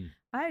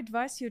 I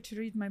advise you to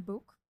read my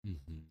book,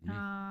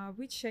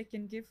 which I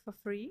can give for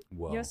free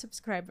your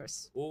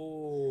subscribers.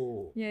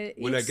 Oh, yeah!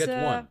 Will I get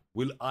one?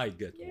 Will I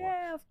get one?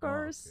 Yeah, of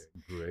course.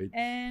 Okay, great.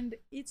 And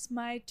it's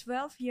my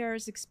 12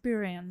 years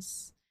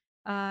experience.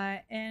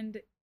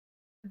 And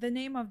the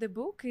name of the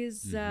book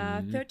is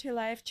 30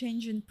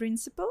 Life-Changing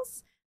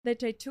Principles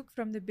that I took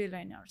from the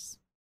billionaires.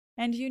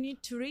 And you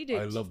need to read it.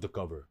 I love the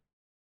cover.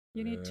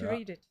 You need to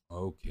read it.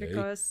 Okay.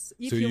 Because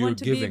if you want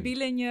to be a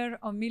billionaire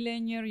or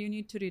millionaire, you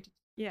need to read it.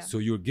 Yeah. So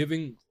you're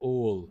giving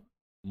all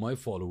my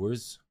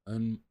followers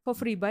and for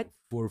free, but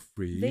for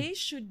free. They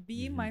should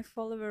be my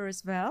follower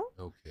as well.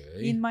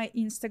 Okay. In my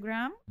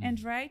Instagram and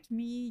write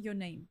me your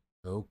name.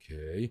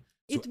 Okay.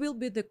 It will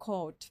be the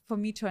code for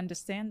me to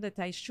understand that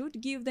I should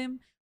give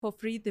them for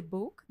free the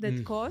book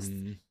that costs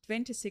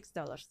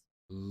 $26.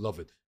 Love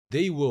it.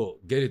 They will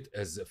get it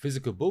as a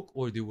physical book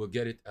or they will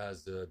get it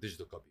as a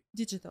digital copy?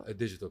 Digital. A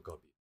digital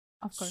copy.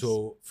 Of course.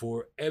 So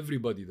for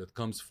everybody that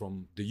comes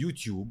from the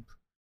YouTube,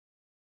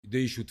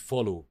 they should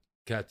follow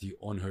Katty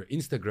on her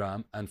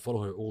Instagram and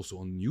follow her also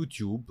on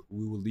YouTube.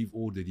 We will leave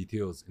all the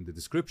details in the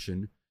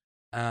description.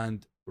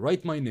 And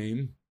write my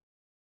name,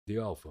 The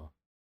Alpha.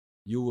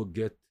 You will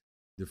get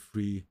the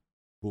free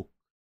book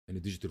in a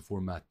digital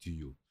format to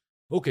you.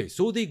 Okay,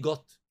 so they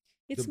got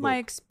It's my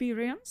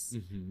experience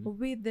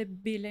with the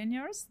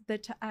billionaires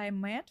that I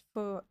met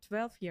for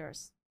 12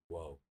 years.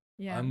 Wow.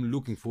 Yeah. I'm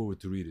looking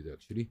forward to read it,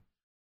 actually.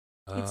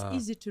 It's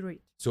easy to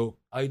read. So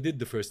I did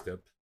the first step.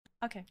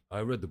 Okay.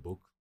 I read the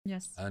book.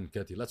 Yes. And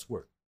Katty, let's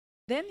work.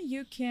 Then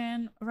you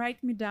can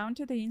write me down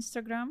to the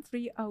Instagram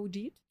free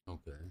audit.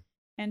 Okay.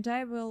 And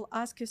I will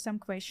ask you some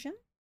question.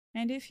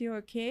 And if you're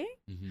okay,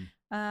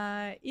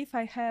 if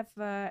I have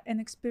an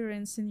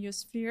experience in your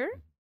sphere,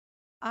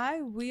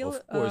 I will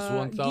of course,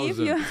 1,000. give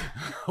you...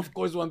 Of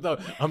course,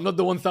 1,000. I'm not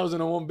the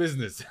 1,001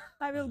 business.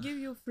 I will give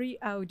you free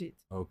audit.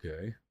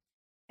 Okay.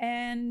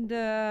 And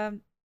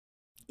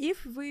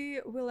if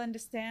we will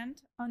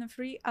understand on a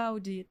free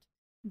audit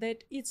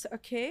that it's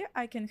okay,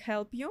 I can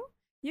help you,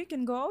 you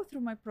can go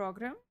through my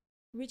program,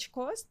 which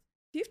costs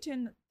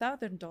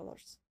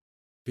 $15,000.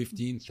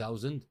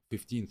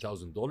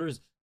 $15,000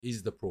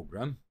 is the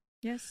program.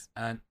 Yes.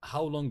 And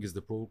how long is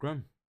the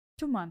program?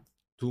 2 months.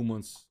 2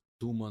 months.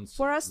 2 months.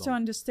 For us to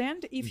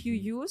understand if you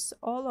use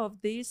all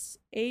of these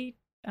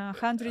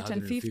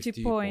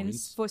 850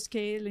 points for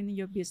scaling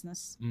your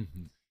business. Do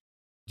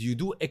you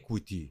do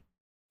equity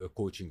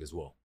coaching as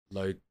well?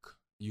 Like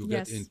you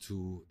get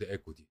into the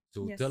equity.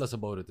 So tell us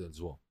about it as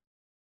well.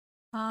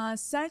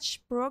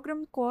 Such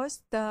program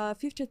costs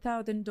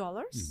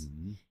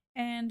 $50,000.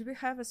 And we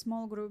have a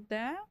small group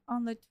there,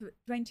 only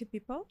 20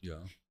 people.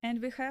 Yeah. And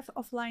we have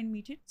offline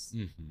meetings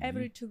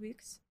every 2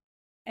 weeks.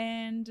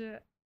 And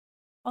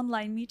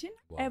online meeting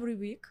every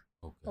week,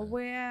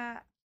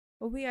 where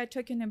we are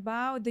talking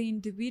about the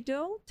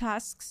individual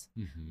tasks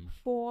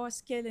for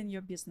scaling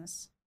your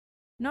business.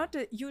 Not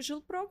a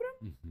usual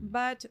program,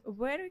 but a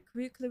very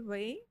quickly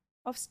way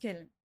of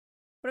scaling.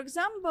 For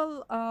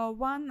example,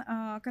 one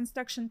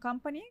construction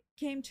company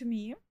came to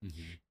me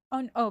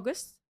on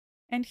August,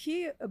 and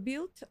he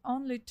built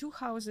only 2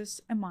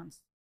 houses a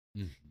month.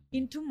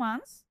 In 2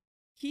 months,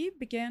 he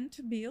began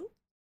to build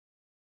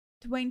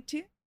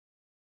 20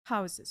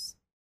 houses.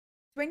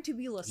 20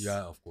 villas.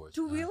 Yeah, of course.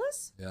 2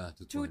 villas? Yeah,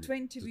 to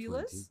 20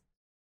 villas.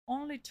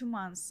 Only 2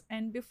 months.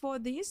 And before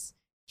this,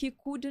 he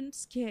couldn't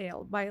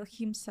scale by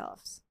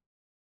himself.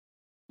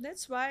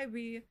 That's why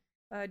we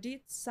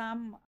did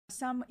some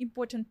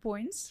important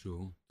points.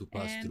 True, to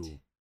pass through.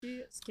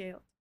 He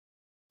scaled.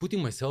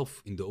 Putting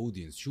myself in the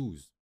audience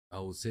shoes, I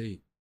will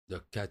say,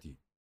 Katty,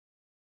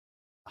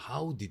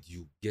 how did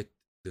you get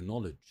the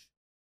knowledge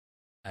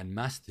and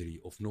mastery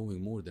of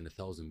knowing more than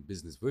 1,000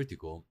 business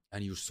vertical,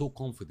 and you're so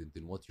confident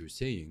in what you're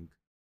saying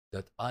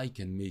that I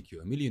can make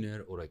you a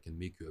millionaire, or I can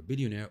make you a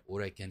billionaire,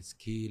 or I can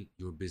scale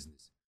your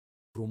business.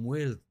 From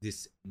where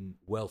this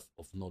wealth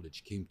of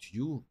knowledge came to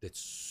you that's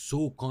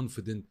so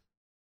confident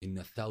in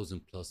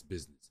 1,000 plus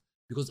business?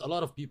 Because a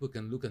lot of people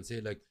can look and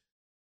say, like,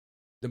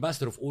 the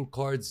master of all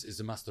cards is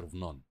a master of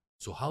none.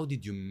 So how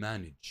did you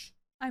manage?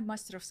 I'm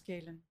master of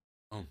scaling.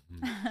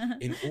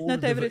 In all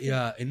Not everything.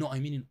 and no, I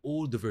mean in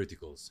all the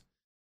verticals.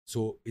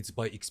 So it's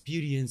by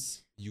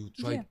experience, you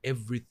tried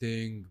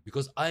everything.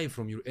 Because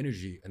from your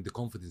energy and the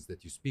confidence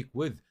that you speak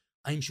with,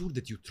 I'm sure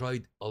that you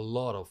tried a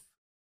lot of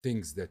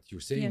things that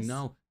you're saying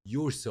now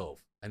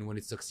yourself. And when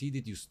it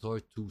succeeded, you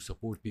start to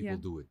support people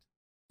do it.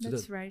 So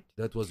that's right.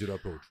 That was your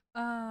approach.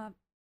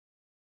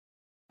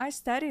 I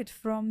studied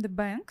from the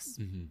banks.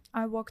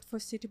 I worked for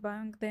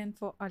Citibank, then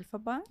for Alpha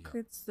Bank.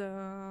 It's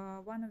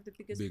one of the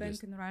biggest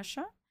banks in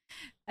Russia.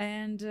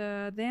 And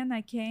then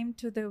I came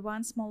to the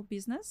one small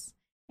business,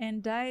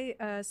 and I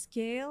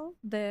scaled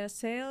the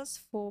sales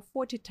for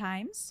 40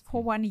 times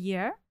for 1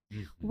 year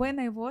when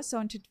I was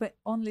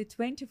only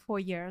 24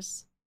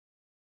 years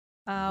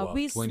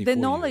with the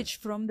knowledge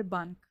from the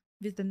bank.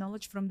 With the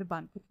knowledge from the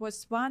bank. It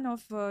was one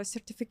of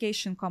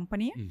certification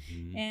company,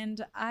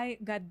 and I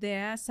got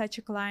there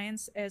such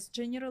clients as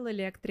General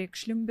Electric,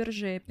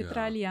 Schlumberger,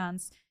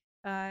 Petrolians.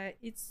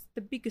 It's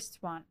the biggest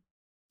one.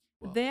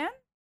 Wow. Then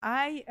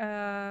I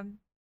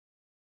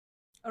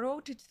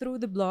wrote it through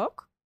the blog,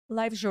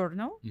 Live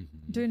Journal.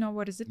 Do you know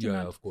what is it?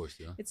 Yeah, of course.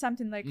 Yeah. It's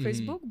something like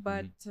Facebook,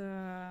 but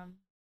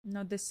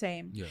not the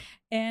same. Yeah.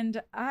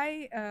 And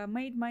I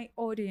made my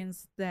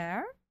audience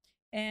there,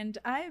 and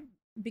I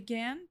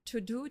began to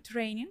do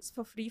trainings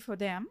for free for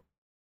them.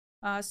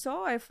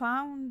 So I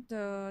found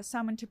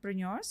some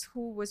entrepreneurs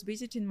who was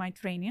visiting my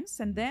trainings,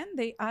 and then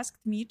they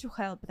asked me to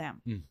help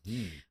them.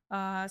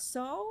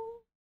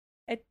 So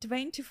at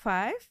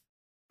 25,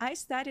 I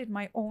started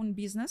my own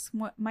business,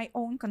 my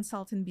own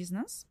consulting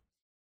business,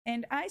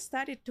 and I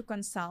started to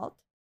consult.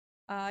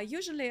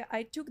 Usually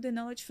I took the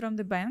knowledge from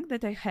the bank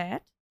that I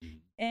had,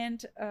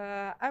 and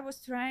I was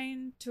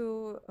trying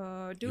to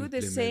do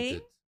the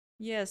same.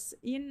 Yes,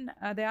 in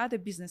the other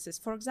businesses.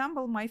 For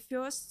example, my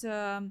first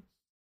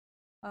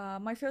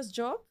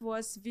job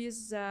was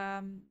with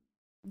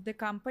the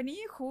company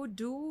who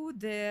do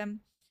the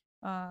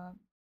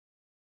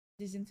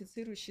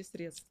дезинфицирующие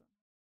средства.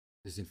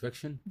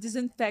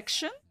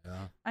 Disinfection,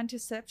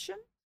 antiseptic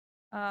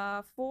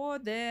for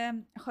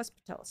the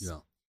hospitals. Yeah.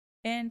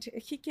 And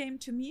he came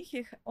to me.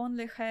 He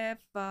only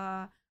have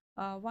 $1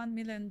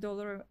 million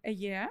a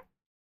year,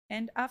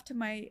 and after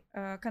my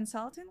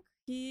consulting,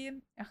 he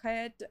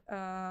had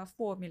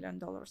 $4 million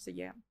a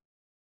year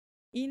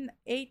in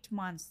 8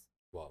 months.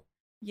 Wow.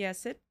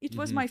 Yes, it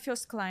was my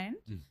first client.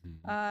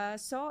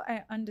 So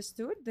I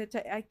understood that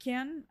I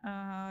can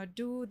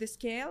do the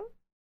scale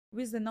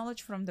with the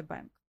knowledge from the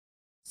bank.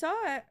 So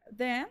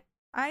then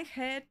I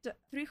had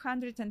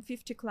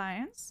 350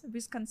 clients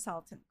with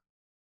consulting.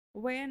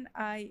 When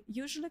I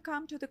usually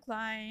come to the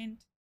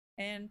client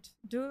and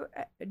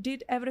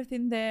did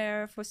everything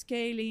there for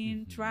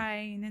scaling,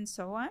 trying, and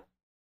so on.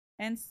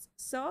 And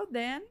so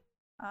then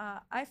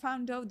I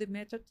found out the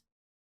method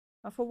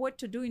for what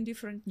to do in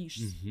different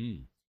niches.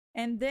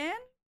 And then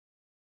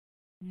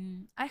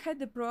I had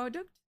the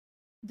product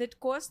that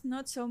cost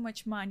not so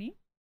much money.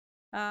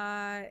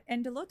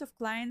 And a lot of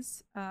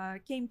clients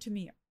came to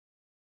me.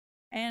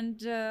 And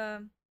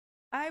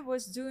I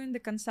was doing the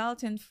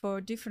consulting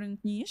for different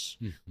niche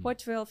for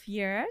 12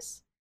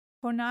 years.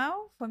 For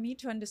now, for me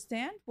to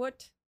understand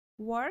what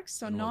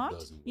works or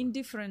not in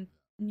different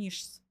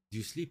niches. Do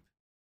you sleep?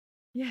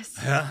 Yes.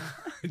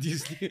 Do you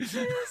sleep?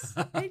 Yes,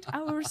 8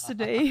 hours a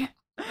day.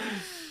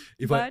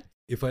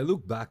 If I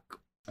look back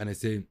and I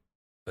say,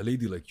 a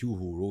lady like you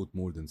who wrote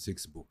more than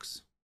 6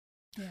 books,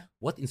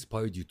 what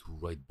inspired you to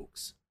write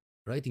books?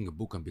 Writing a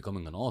book and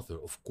becoming an author,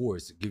 of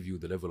course, give you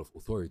the level of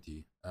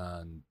authority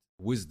and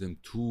wisdom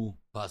to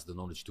pass the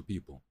knowledge to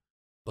people.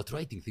 But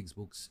writing 6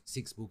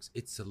 books,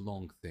 it's a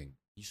long thing.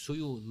 So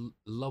you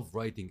love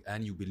writing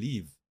and you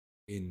believe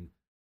in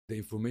the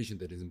information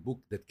that is in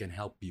book that can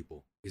help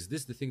people. Is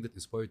this the thing that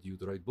inspired you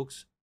to write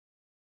books?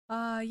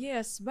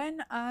 Yes.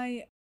 When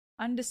I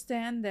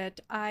understand that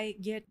I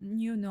get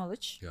new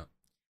knowledge,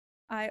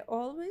 I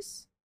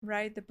always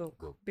write the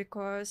book.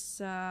 Because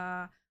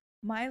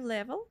my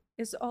level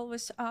is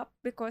always up,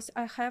 because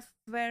I have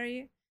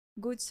very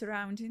good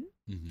surrounding,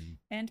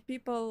 and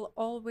people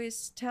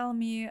always tell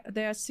me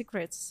their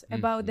secrets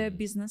about their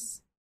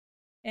business.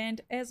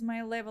 And as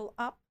my level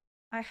up,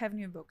 I have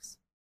new books.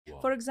 Wow.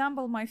 For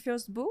example, my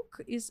first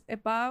book is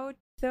about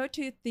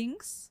 30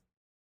 things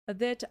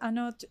that are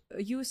not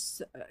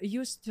used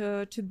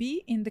to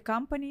be in the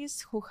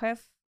companies who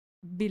have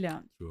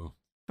billion. Sure.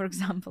 For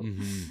example,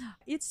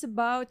 it's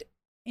about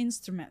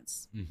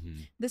instruments.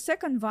 The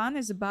second one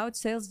is about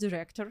sales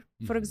director.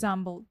 For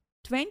example,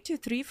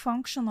 23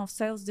 function of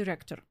sales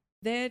director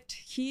that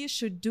he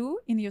should do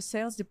in your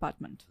sales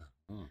department.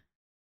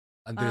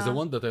 And there's a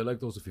one that I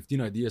liked also,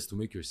 15 ideas to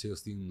make your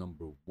sales team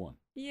number one.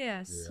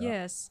 Yes, Yeah.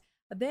 yes.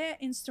 They're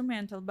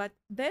instrumental, but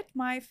that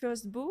my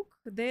first book,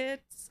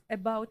 that's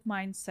about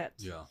mindset.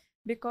 Yeah.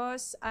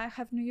 Because I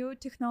have new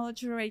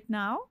technology right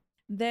now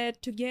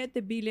that to get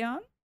the billion,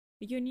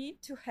 you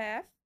need to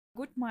have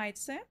good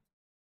mindset.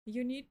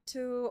 You need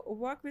to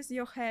work with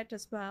your head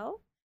as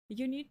well.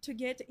 You need to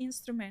get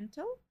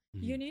instrumental.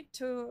 You need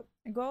to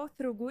go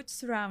through good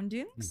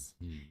surroundings,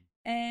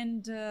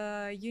 and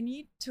you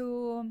need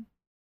to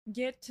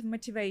get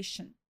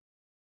motivation.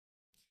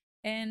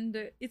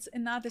 And it's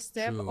another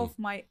step True. of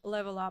my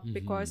level up,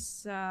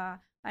 because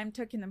I'm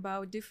talking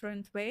about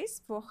different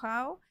ways for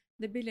how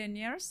the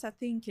billionaires are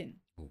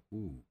thinking.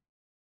 Ooh.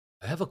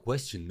 I have a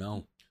question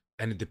now,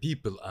 and the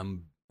people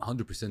I'm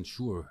 100%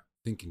 sure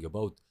thinking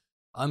about,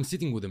 I'm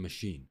sitting with a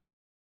machine.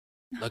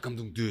 Like I'm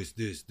doing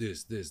this,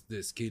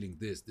 scaling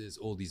this,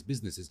 all these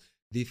businesses.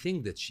 They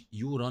think that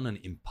you run an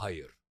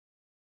empire,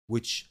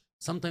 which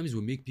sometimes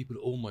will make people,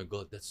 oh my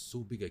God, that's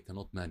so big, I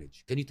cannot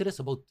manage. Can you tell us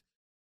about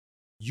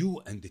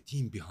you and the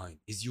team behind?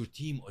 Is your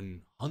team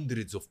on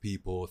hundreds of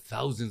people,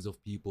 thousands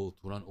of people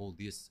to run all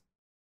this?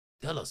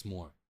 Tell us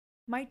more.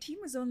 My team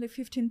is only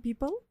 15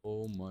 people.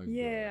 Oh my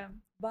Yeah,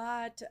 God.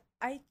 but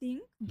I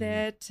think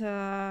that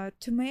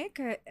to make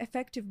an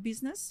effective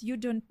business, you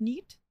don't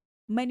need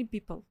many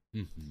people.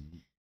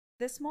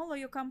 The smaller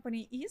your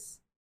company is,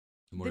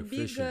 More the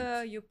efficient.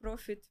 bigger your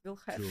profit will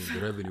have. True, the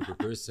revenue per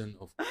person,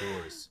 of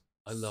course.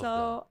 I love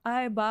so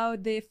I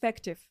about the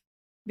effective,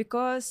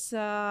 because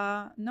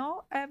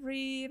not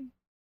every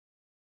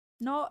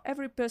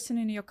person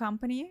in your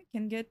company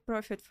can get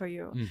profit for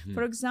you.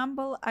 For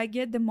example, I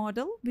get the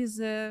model with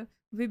the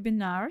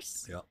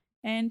webinars,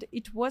 and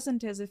it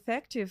wasn't as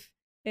effective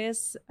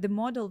as the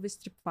model with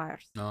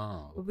Tripwires,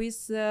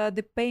 with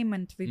the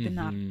payment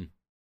webinar.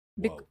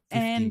 Wow,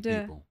 15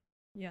 people.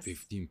 Yes.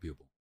 15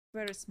 people.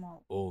 Very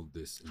small. All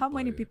this. How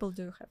many people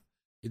do you have?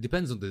 It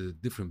depends on the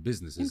different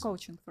businesses. In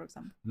coaching, for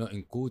example. No,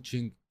 in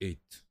coaching,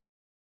 8.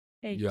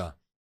 8. Yeah.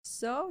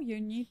 So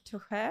you need to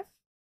have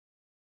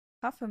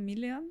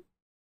 $500,000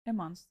 a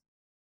month.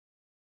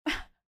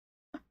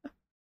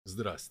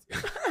 Zdrasti.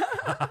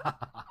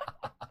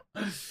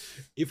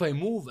 If I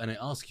move and I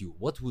ask you,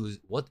 what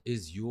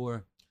is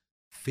your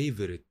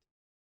favorite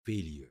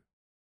failure?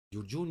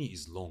 Your journey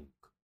is long.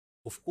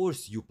 Of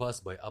course, you pass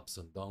by ups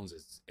and downs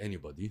as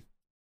anybody.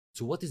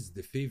 So what is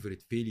the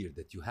favorite failure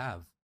that you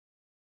have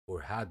or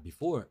had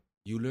before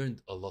you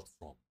learned a lot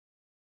from?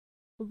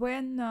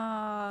 When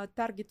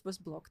Target was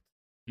blocked.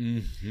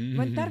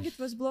 When Target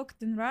was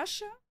blocked in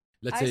Russia,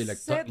 let's say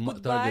like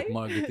target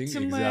marketing,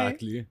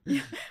 exactly.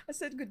 I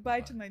said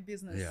goodbye to my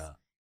business. Yeah.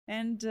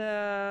 And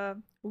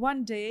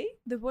one day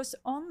there was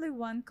only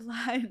one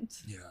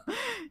client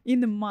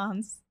in a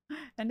month.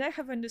 And I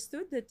have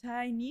understood that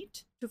I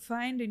need to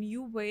find a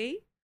new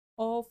way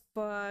of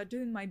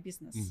doing my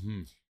business.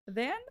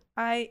 Then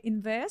I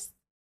invest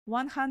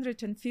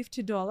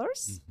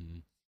 $150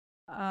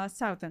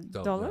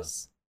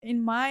 $1,000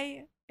 in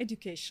my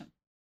education.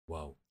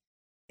 Wow.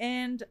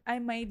 And I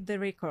made the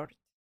record.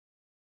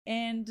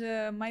 And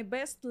my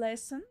best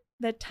lesson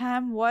that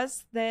time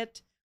was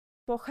that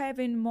for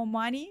having more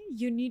money,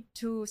 you need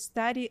to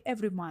study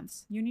every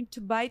month. You need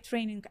to buy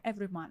training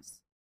every month.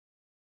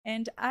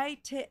 And I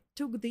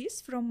took this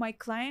from my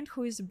client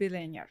who is a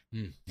billionaire.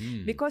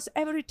 Because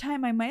every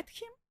time I met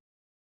him,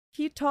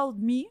 he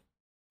told me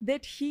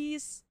that he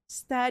is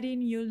studying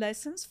new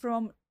lessons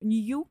from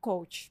new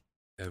coach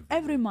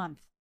every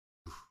month.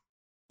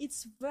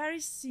 It's very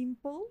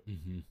simple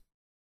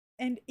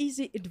and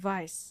easy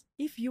advice.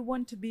 If you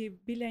want to be a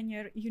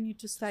billionaire, you need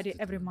to study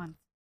every month.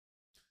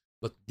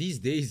 But these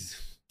days,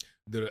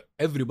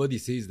 everybody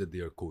says that they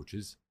are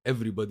coaches.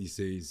 Everybody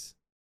says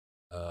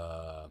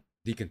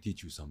they can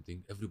teach you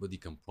something. Everybody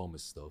can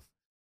promise stuff.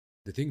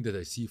 The thing that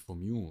I see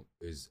from you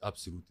is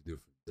absolutely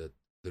different, that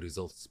the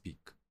results speak.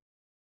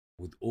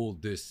 With all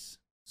this,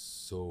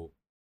 so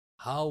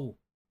how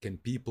can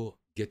people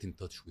get in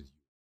touch with you?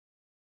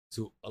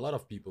 So a lot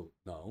of people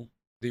now,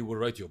 they will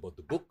write you about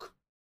the book,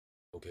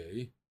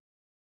 okay,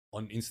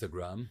 on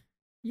Instagram.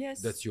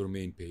 Yes. That's your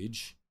main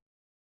page.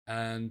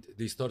 And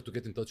they start to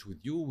get in touch with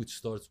you, which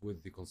starts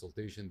with the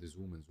consultation, the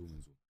Zoom and Zoom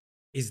and Zoom.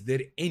 Is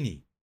there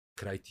any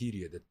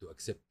criteria that to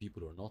accept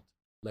people or not?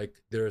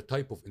 Like there are a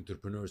type of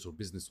entrepreneurs or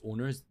business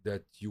owners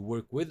that you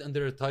work with, and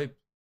there are a type,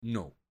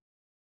 no.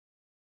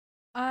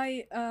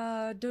 I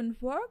don't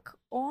work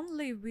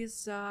only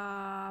with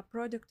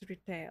product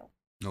retail.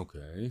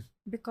 Okay.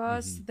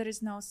 Because there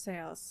is no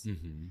sales.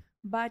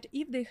 But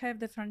if they have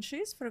the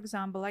franchise, for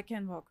example, I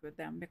can work with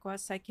them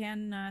because I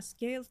can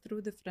scale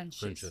through the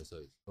franchise. Franchise.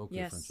 Okay,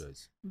 yes.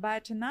 Franchise.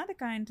 But another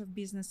kind of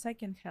business, I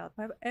can help.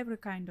 I have every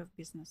kind of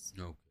business.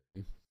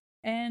 Okay.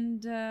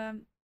 And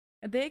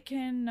they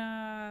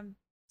can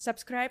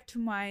subscribe to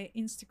my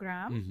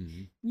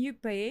Instagram new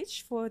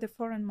page for the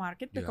foreign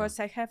market, because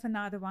I have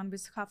another one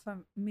with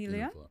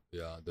 500,000.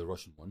 Yeah, the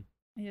Russian one.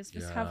 Yes,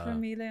 with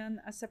 500,000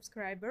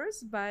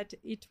 subscribers, but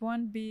it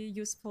won't be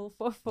useful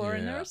for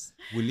foreigners.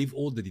 We'll leave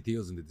all the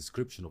details in the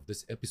description of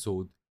this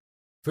episode.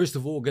 First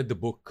of all, get the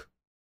book,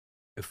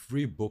 a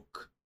free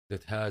book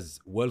that has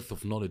wealth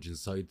of knowledge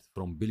inside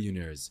from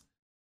billionaires.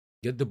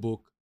 Get the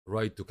book,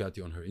 write to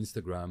Katty on her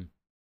Instagram,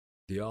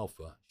 the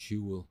Alpha. She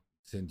will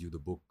send you the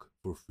book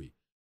for free.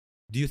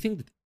 Do you think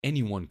that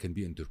anyone can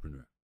be an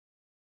entrepreneur?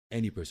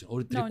 Any person?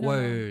 Or it No, no, no.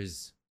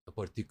 requires a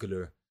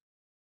particular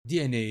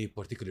DNA,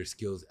 particular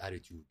skills,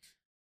 attitude?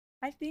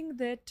 I think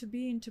that to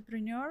be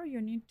entrepreneur,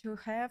 you need to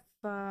have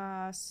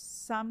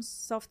some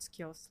soft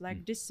skills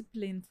like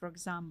discipline, for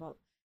example.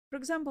 For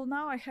example,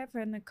 now I have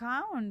an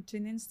account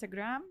in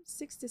Instagram,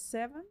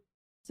 67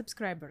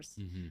 subscribers,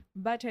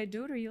 but I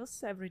do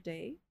reels every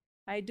day.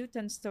 I do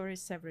 10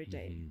 stories every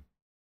day.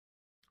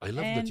 I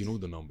love that you know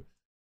the number.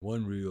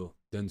 1 reel,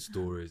 10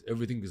 stories,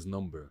 everything is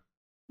number.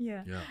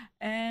 Yeah. Yeah.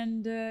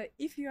 And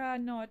if you are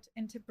not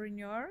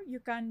entrepreneur, you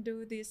can't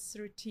do this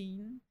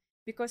routine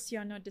because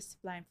you're not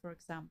disciplined, for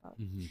example.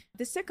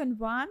 The second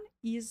one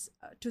is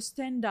to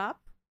stand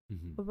up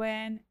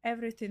when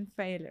everything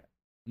fails.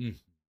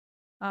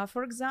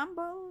 For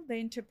example, the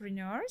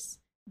entrepreneurs,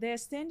 they're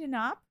standing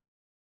up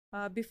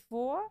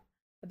before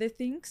the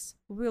things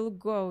will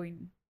go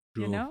in.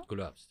 True, you know,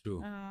 collapse.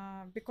 True.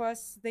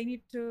 Because they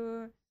need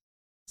to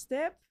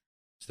step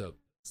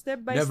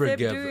by never step,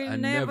 give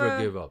and never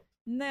give up.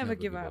 Never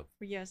give up.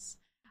 Yes.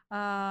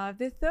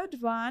 The third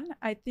one,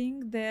 I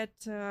think that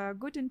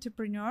good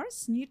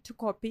entrepreneurs need to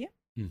copy.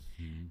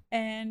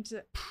 And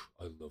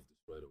I love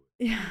this right away.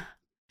 Yeah.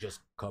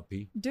 Just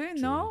copy. Do you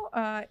know?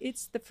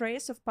 It's the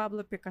phrase of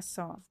Pablo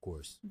Picasso. Of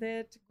course.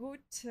 That good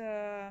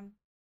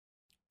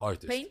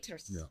artists,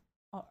 painters,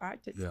 or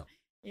artists,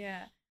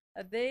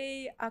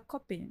 they are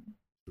copying.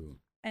 True.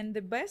 And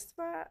the best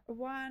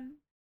one,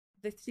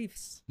 the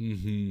thieves.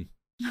 You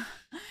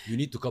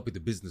need to copy the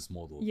business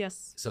model.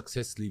 Yes.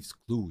 Success leaves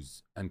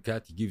clues, and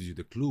Katty gives you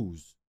the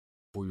clues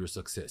for your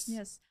success.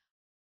 Yes.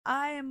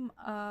 I am.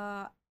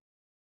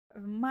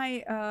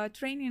 My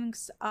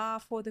trainings are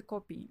for the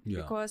copying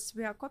because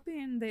we are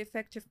copying the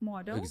effective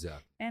model.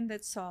 Exactly. And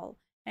that's all.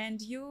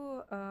 And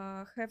you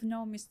have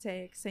no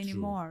mistakes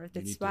anymore.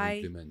 True. That's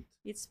why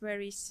it's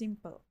very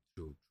simple.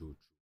 True.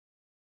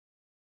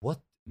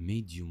 What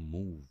made you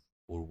move,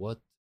 or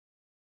what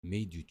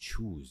made you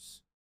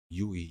choose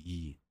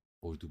UAE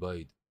or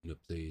Dubai in a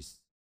place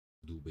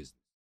to do business?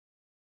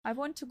 I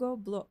want to go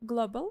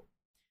global,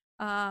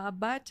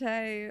 but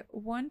I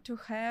want to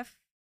have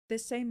the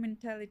same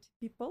mentality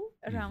people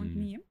around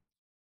me.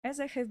 As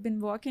I have been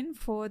working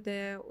for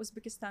the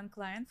Uzbekistan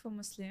client for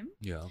Muslim,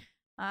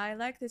 I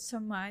liked it so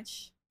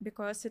much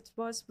because it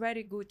was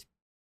very good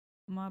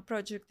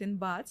project in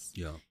bahts,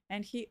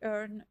 and he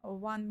earned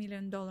 $1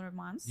 million a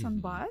month on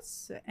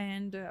bahts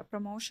and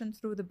promotion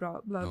through the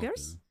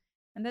bloggers.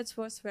 And that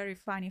was very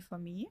funny for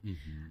me.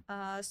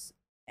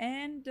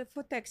 And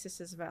for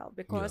taxes as well,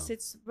 because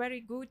it's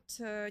very good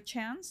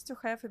chance to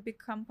have a big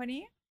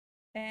company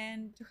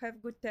and to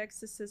have good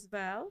taxes as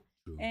well.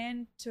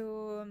 And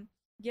to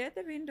get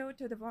a window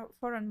to the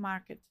foreign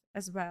market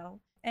as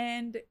well.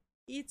 And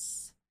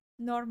it's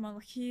normal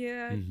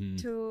here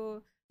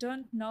to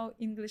don't know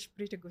English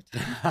pretty good.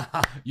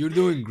 You're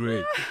doing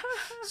great.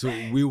 So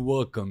we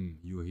welcome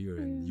you here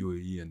in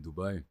UAE and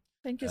Dubai.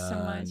 Thank you so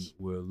much.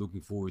 We're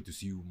looking forward to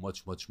see you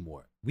much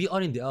more. We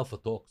are in the Alpha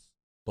Talks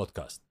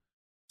podcast.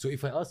 So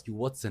if I ask you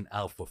what's an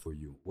alpha for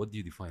you, what do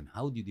you define?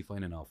 How do you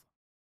define an alpha?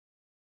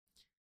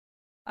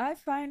 I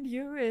find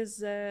you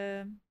as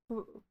a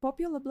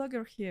popular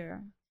blogger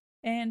here.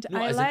 And no,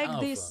 I like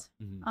this.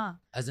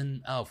 As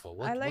an alpha.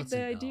 I like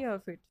the idea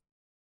of it.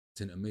 It's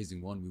an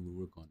amazing one. We will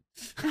work on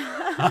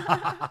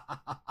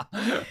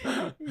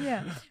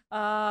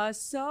it.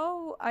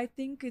 So I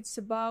think it's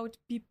about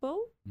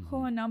people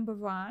who are number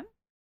one,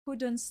 who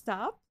don't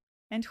stop,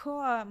 and who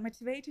are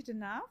motivated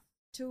enough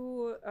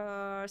to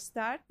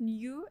start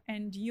new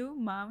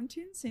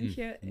mountains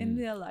in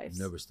their lives.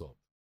 Never stop.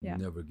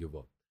 Never give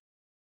up.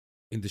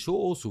 In the show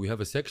also, we have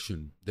a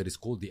section that is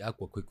called the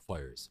Aqua Quick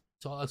Fires.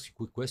 So I'll ask you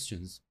quick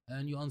questions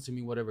and you answer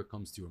me whatever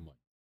comes to your mind.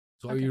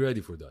 So are you ready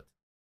for that?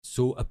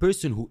 So a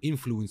person who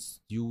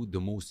influenced you the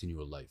most in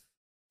your life,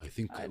 I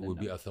think it will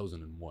be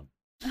 1001.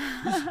 A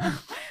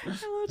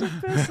lot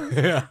of persons.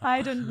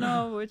 I don't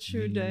know what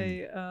should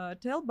I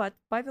tell, but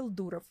Pavel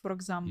Durov, for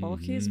example,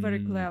 he is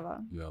very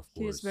clever. Yeah, of course.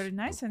 He is very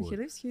nice and he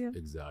lives here.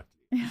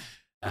 Exactly.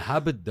 A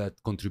habit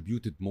that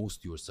contributed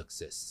most to your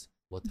success.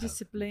 What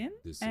Discipline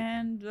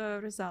and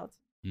results.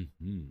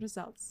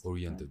 Results.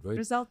 Oriented, right?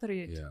 Result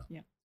oriented.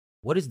 Yeah.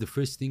 What is the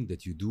first thing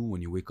that you do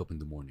when you wake up in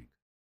the morning?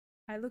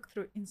 I look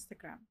through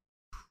Instagram.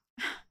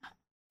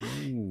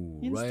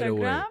 Ooh, Instagram,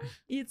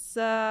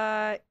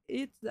 right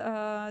it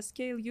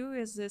scale you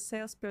as a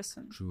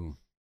salesperson. True.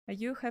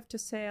 You have to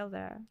sell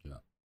there.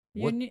 Yeah.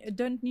 You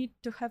don't need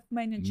to have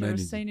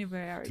managers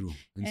anywhere. True.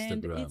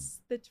 Instagram. And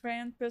it's the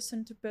trend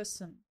person to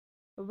person.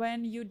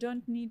 When you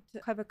don't need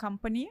to have a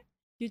company,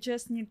 you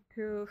just need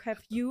to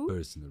have you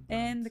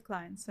and the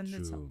clients, and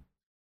that's all.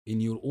 In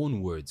your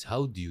own words,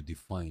 how do you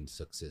define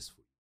success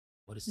for you?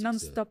 What is success?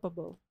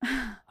 Non-stoppable.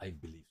 I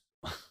believe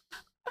so.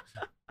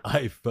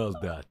 I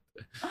felt that.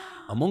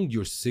 Among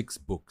your 6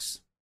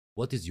 books,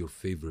 What is your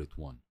favorite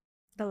one?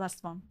 The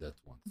last one. That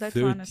one. That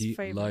one is 30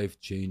 favorite.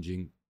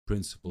 life-changing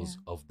principles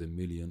of the $1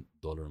 million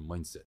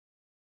mindset.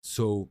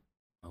 So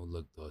I would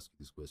like to ask you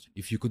this question.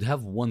 If you could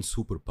have one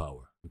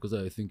superpower, because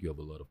I think you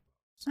have a lot of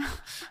powers.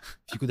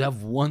 If you could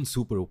have one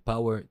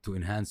superpower to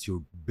enhance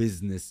your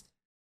business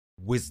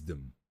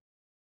wisdom,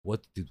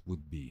 what it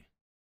would be?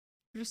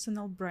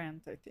 Personal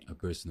brand, I think. A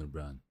personal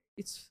brand.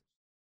 It's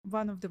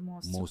one of the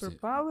most Most-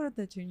 superpower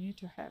that you need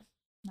to have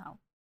now.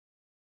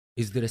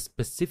 Is there a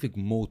specific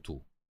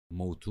motto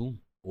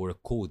or a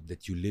code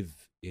that you live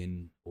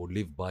in or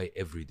live by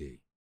every day?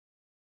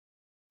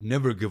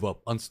 Never give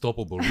up,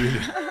 unstoppable,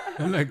 really.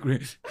 Like,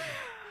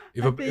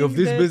 if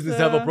this business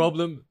have a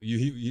problem,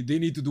 they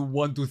need to do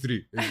 1, 2,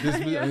 3. If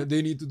this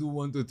they need to do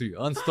 1, 2, 3.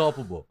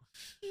 Unstoppable.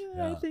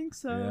 I think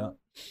so.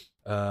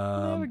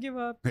 Yeah. Never give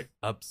up.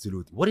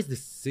 Absolutely. What is the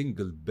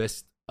single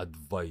best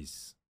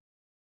advice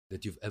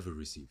that you've ever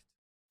received?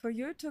 For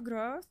you to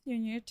grow, you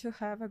need to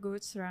have a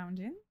good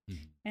surrounding,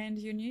 and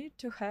you need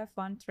to have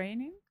one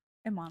training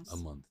a month. A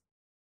month.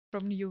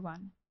 From you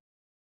one.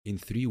 In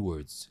 3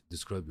 words,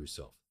 describe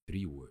yourself.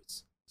 3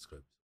 words.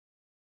 Describe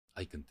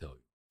yourself. I can tell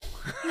you.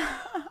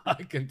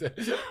 I can tell.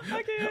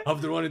 Okay.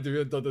 After one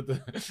interview,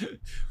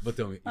 but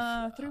tell me.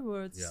 3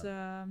 words.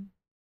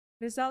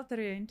 Result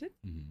oriented.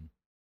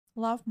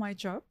 Love my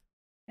job,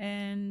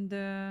 and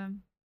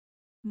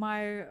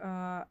my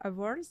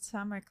awards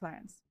are my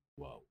clients.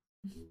 Wow,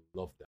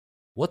 love that.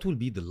 What will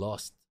be the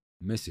last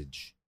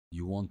message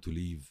you want to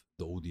leave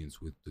the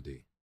audience with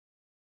today?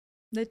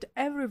 That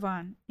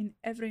everyone in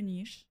every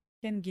niche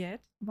can get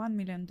 $1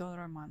 million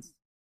a month.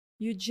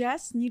 You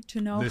just need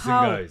to know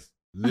how.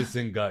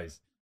 Listen,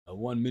 guys. A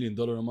 $1 million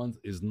a month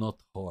is not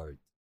hard.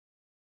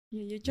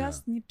 Yeah, you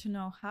just need to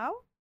know how,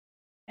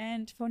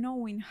 and for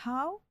knowing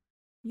how,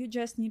 you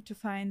just need to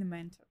find a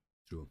mentor.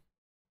 True.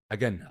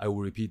 Again, I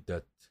will repeat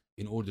that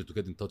in order to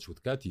get in touch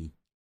with Katty,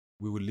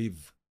 we will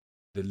leave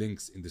the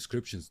links in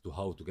descriptions to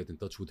how to get in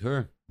touch with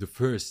her. The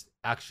first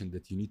action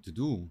that you need to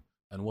do,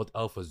 and what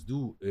alphas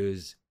do,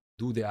 is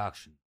do the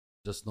action,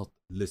 just not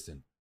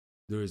listen.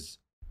 There is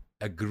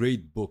a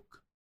great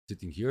book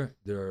sitting here.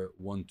 There are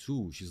 1,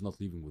 2. She's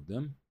not leaving with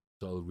them,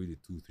 so I'll read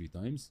it 2, 3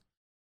 times.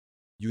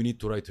 You need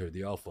to write her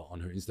the alpha on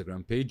her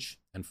Instagram page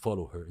and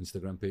follow her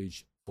Instagram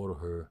page, follow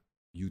her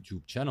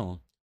YouTube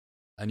channel,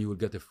 and you will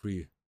get a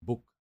free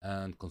book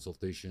and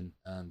consultation,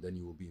 and then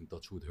you will be in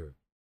touch with her.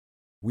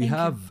 We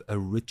have a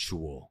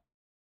ritual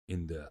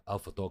in the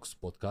Alpha Talks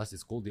podcast.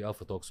 It's called the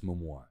Alpha Talks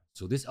Memoir.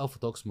 So this Alpha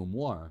Talks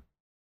Memoir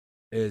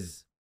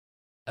is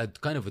a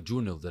kind of a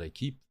journal that I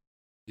keep.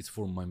 It's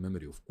for my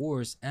memory, of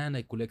course, and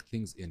I collect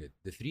things in it.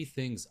 The 3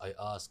 things I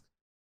ask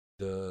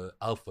the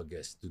Alpha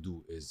guests to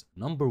do is,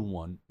 number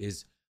 1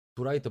 is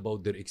to write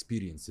about their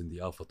experience in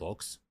the Alpha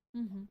Talks.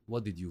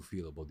 What did you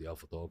feel about the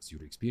Alpha Talks,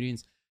 your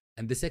experience?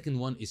 And the second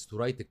one is to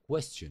write a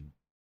question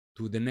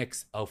to the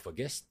next Alpha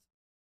guest,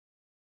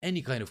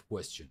 any kind of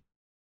question.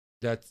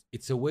 That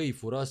it's a way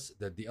for us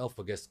that the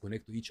Alpha guests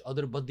connect to each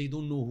other, but they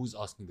don't know who's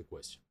asking the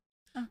question.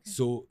 Okay.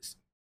 So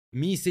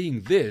me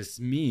saying this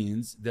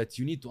means that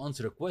you need to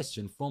answer a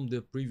question from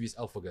the previous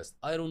Alpha guest.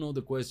 I don't know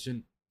the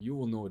question. You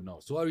will know it now.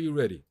 So are you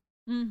ready?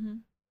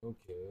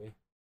 Okay.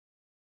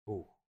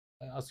 Oh,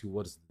 I ask you,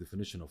 what is the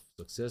definition of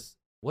success?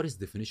 What is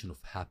the definition of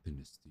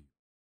happiness to you?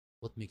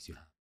 What makes you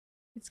happy?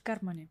 It's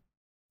harmony.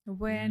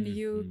 When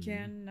you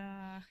can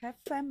have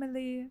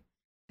family,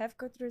 have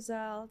good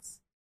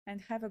results, and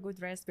have a good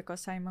rest,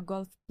 because I'm a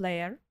golf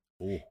player.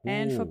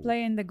 And for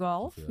playing the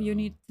golf, you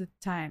need the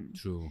time.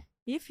 True.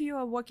 If you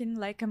are working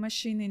like a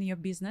machine in your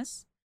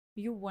business,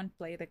 you won't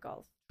play the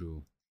golf.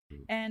 True.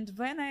 And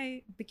when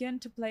I began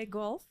to play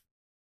golf,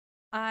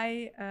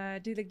 I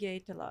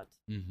delegate a lot.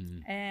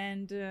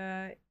 And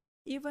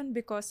even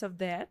because of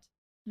that,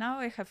 now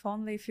I have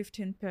only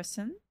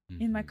 15%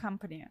 in my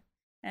company.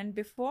 And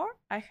before,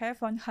 I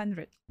have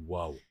 100.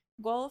 Wow.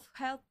 Golf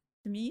helped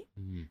me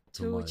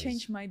to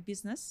change my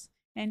business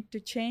and to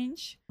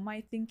change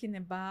my thinking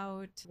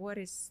about what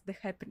is the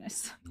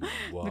happiness.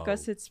 Wow.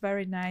 Because it's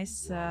very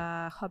nice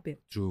hobby.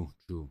 True.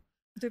 Do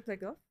you play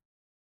golf?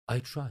 I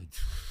tried.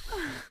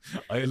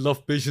 I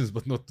love patience,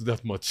 but not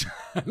that much.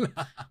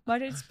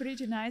 But it's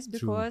pretty nice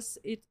because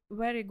it's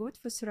very good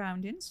for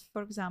surroundings.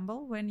 For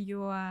example, when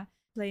you are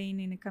playing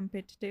in a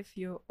competitive,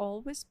 you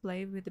always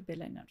play with the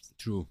billionaires.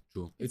 True.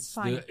 It's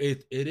fun.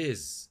 It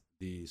is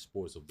the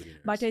sports of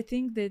billionaires. But I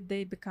think that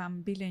they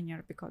become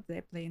billionaire because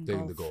they play in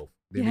golf. The golf.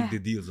 They make the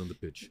deals on the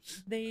pitch.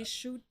 They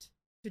should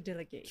to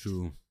delegate.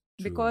 True.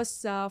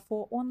 Because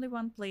for only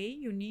one play,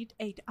 you need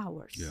 8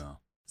 hours. Yeah.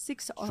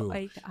 6 or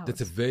 8 hours.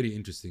 That's a very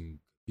interesting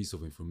piece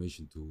of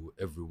information to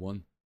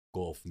everyone.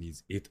 Golf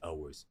needs 8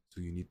 hours.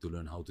 So you need to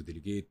learn how to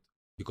delegate,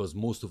 because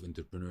most of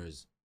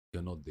entrepreneurs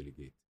cannot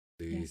delegate.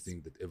 They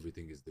think that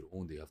everything is their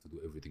own. They have to do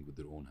everything with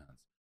their own hands.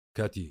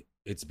 Katty,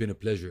 it's been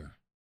a pleasure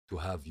to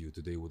have you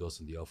today with us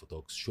on the Alpha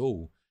Talks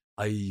show.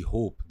 I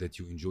hope that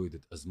you enjoyed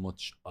it as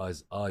much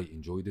as I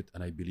enjoyed it.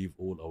 And I believe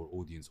all our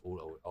audience, all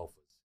our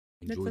alphas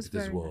enjoyed it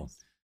as well. Nice.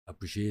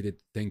 Appreciate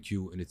it. Thank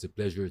you. And it's a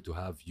pleasure to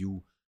have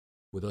you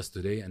with us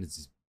today. And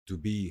it's to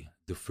be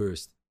the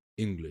first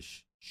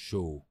English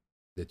show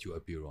that you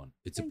appear on.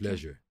 It's Thank a you.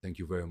 pleasure. Thank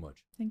you very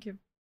much. Thank you.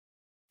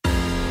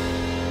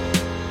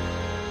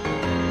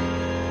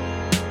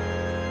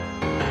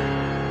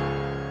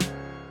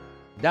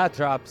 That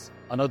wraps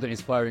another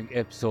inspiring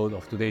episode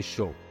of today's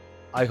show.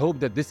 I hope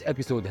that this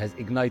episode has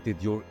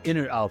ignited your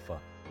inner alpha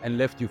and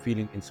left you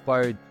feeling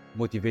inspired,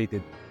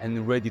 motivated,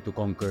 and ready to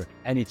conquer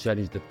any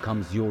challenge that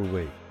comes your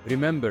way.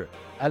 Remember,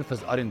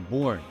 alphas aren't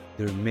born,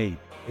 they're made.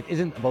 It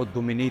isn't about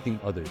dominating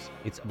others,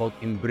 it's about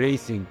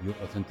embracing your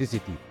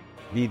authenticity,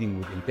 leading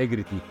with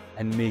integrity,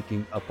 and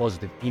making a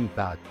positive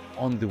impact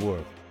on the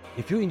world.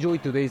 If you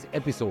enjoyed today's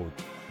episode,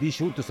 be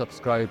sure to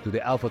subscribe to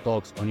the Alpha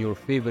Talks on your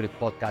favorite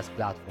podcast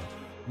platform.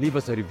 Leave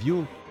us a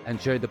review and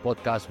share the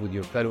podcast with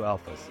your fellow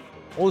alphas.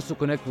 Also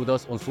connect with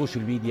us on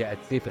social media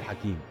at Saif Al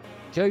Hakim.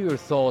 Share your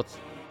thoughts,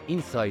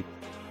 insight,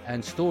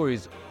 and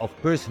stories of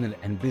personal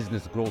and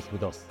business growth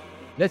with us.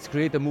 Let's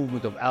create a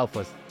movement of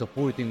alphas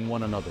supporting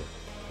one another.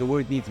 The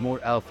world needs more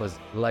alphas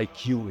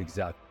like you,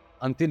 exact.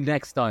 Until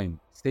next time,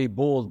 stay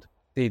bold,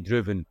 stay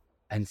driven,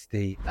 and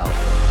stay alpha.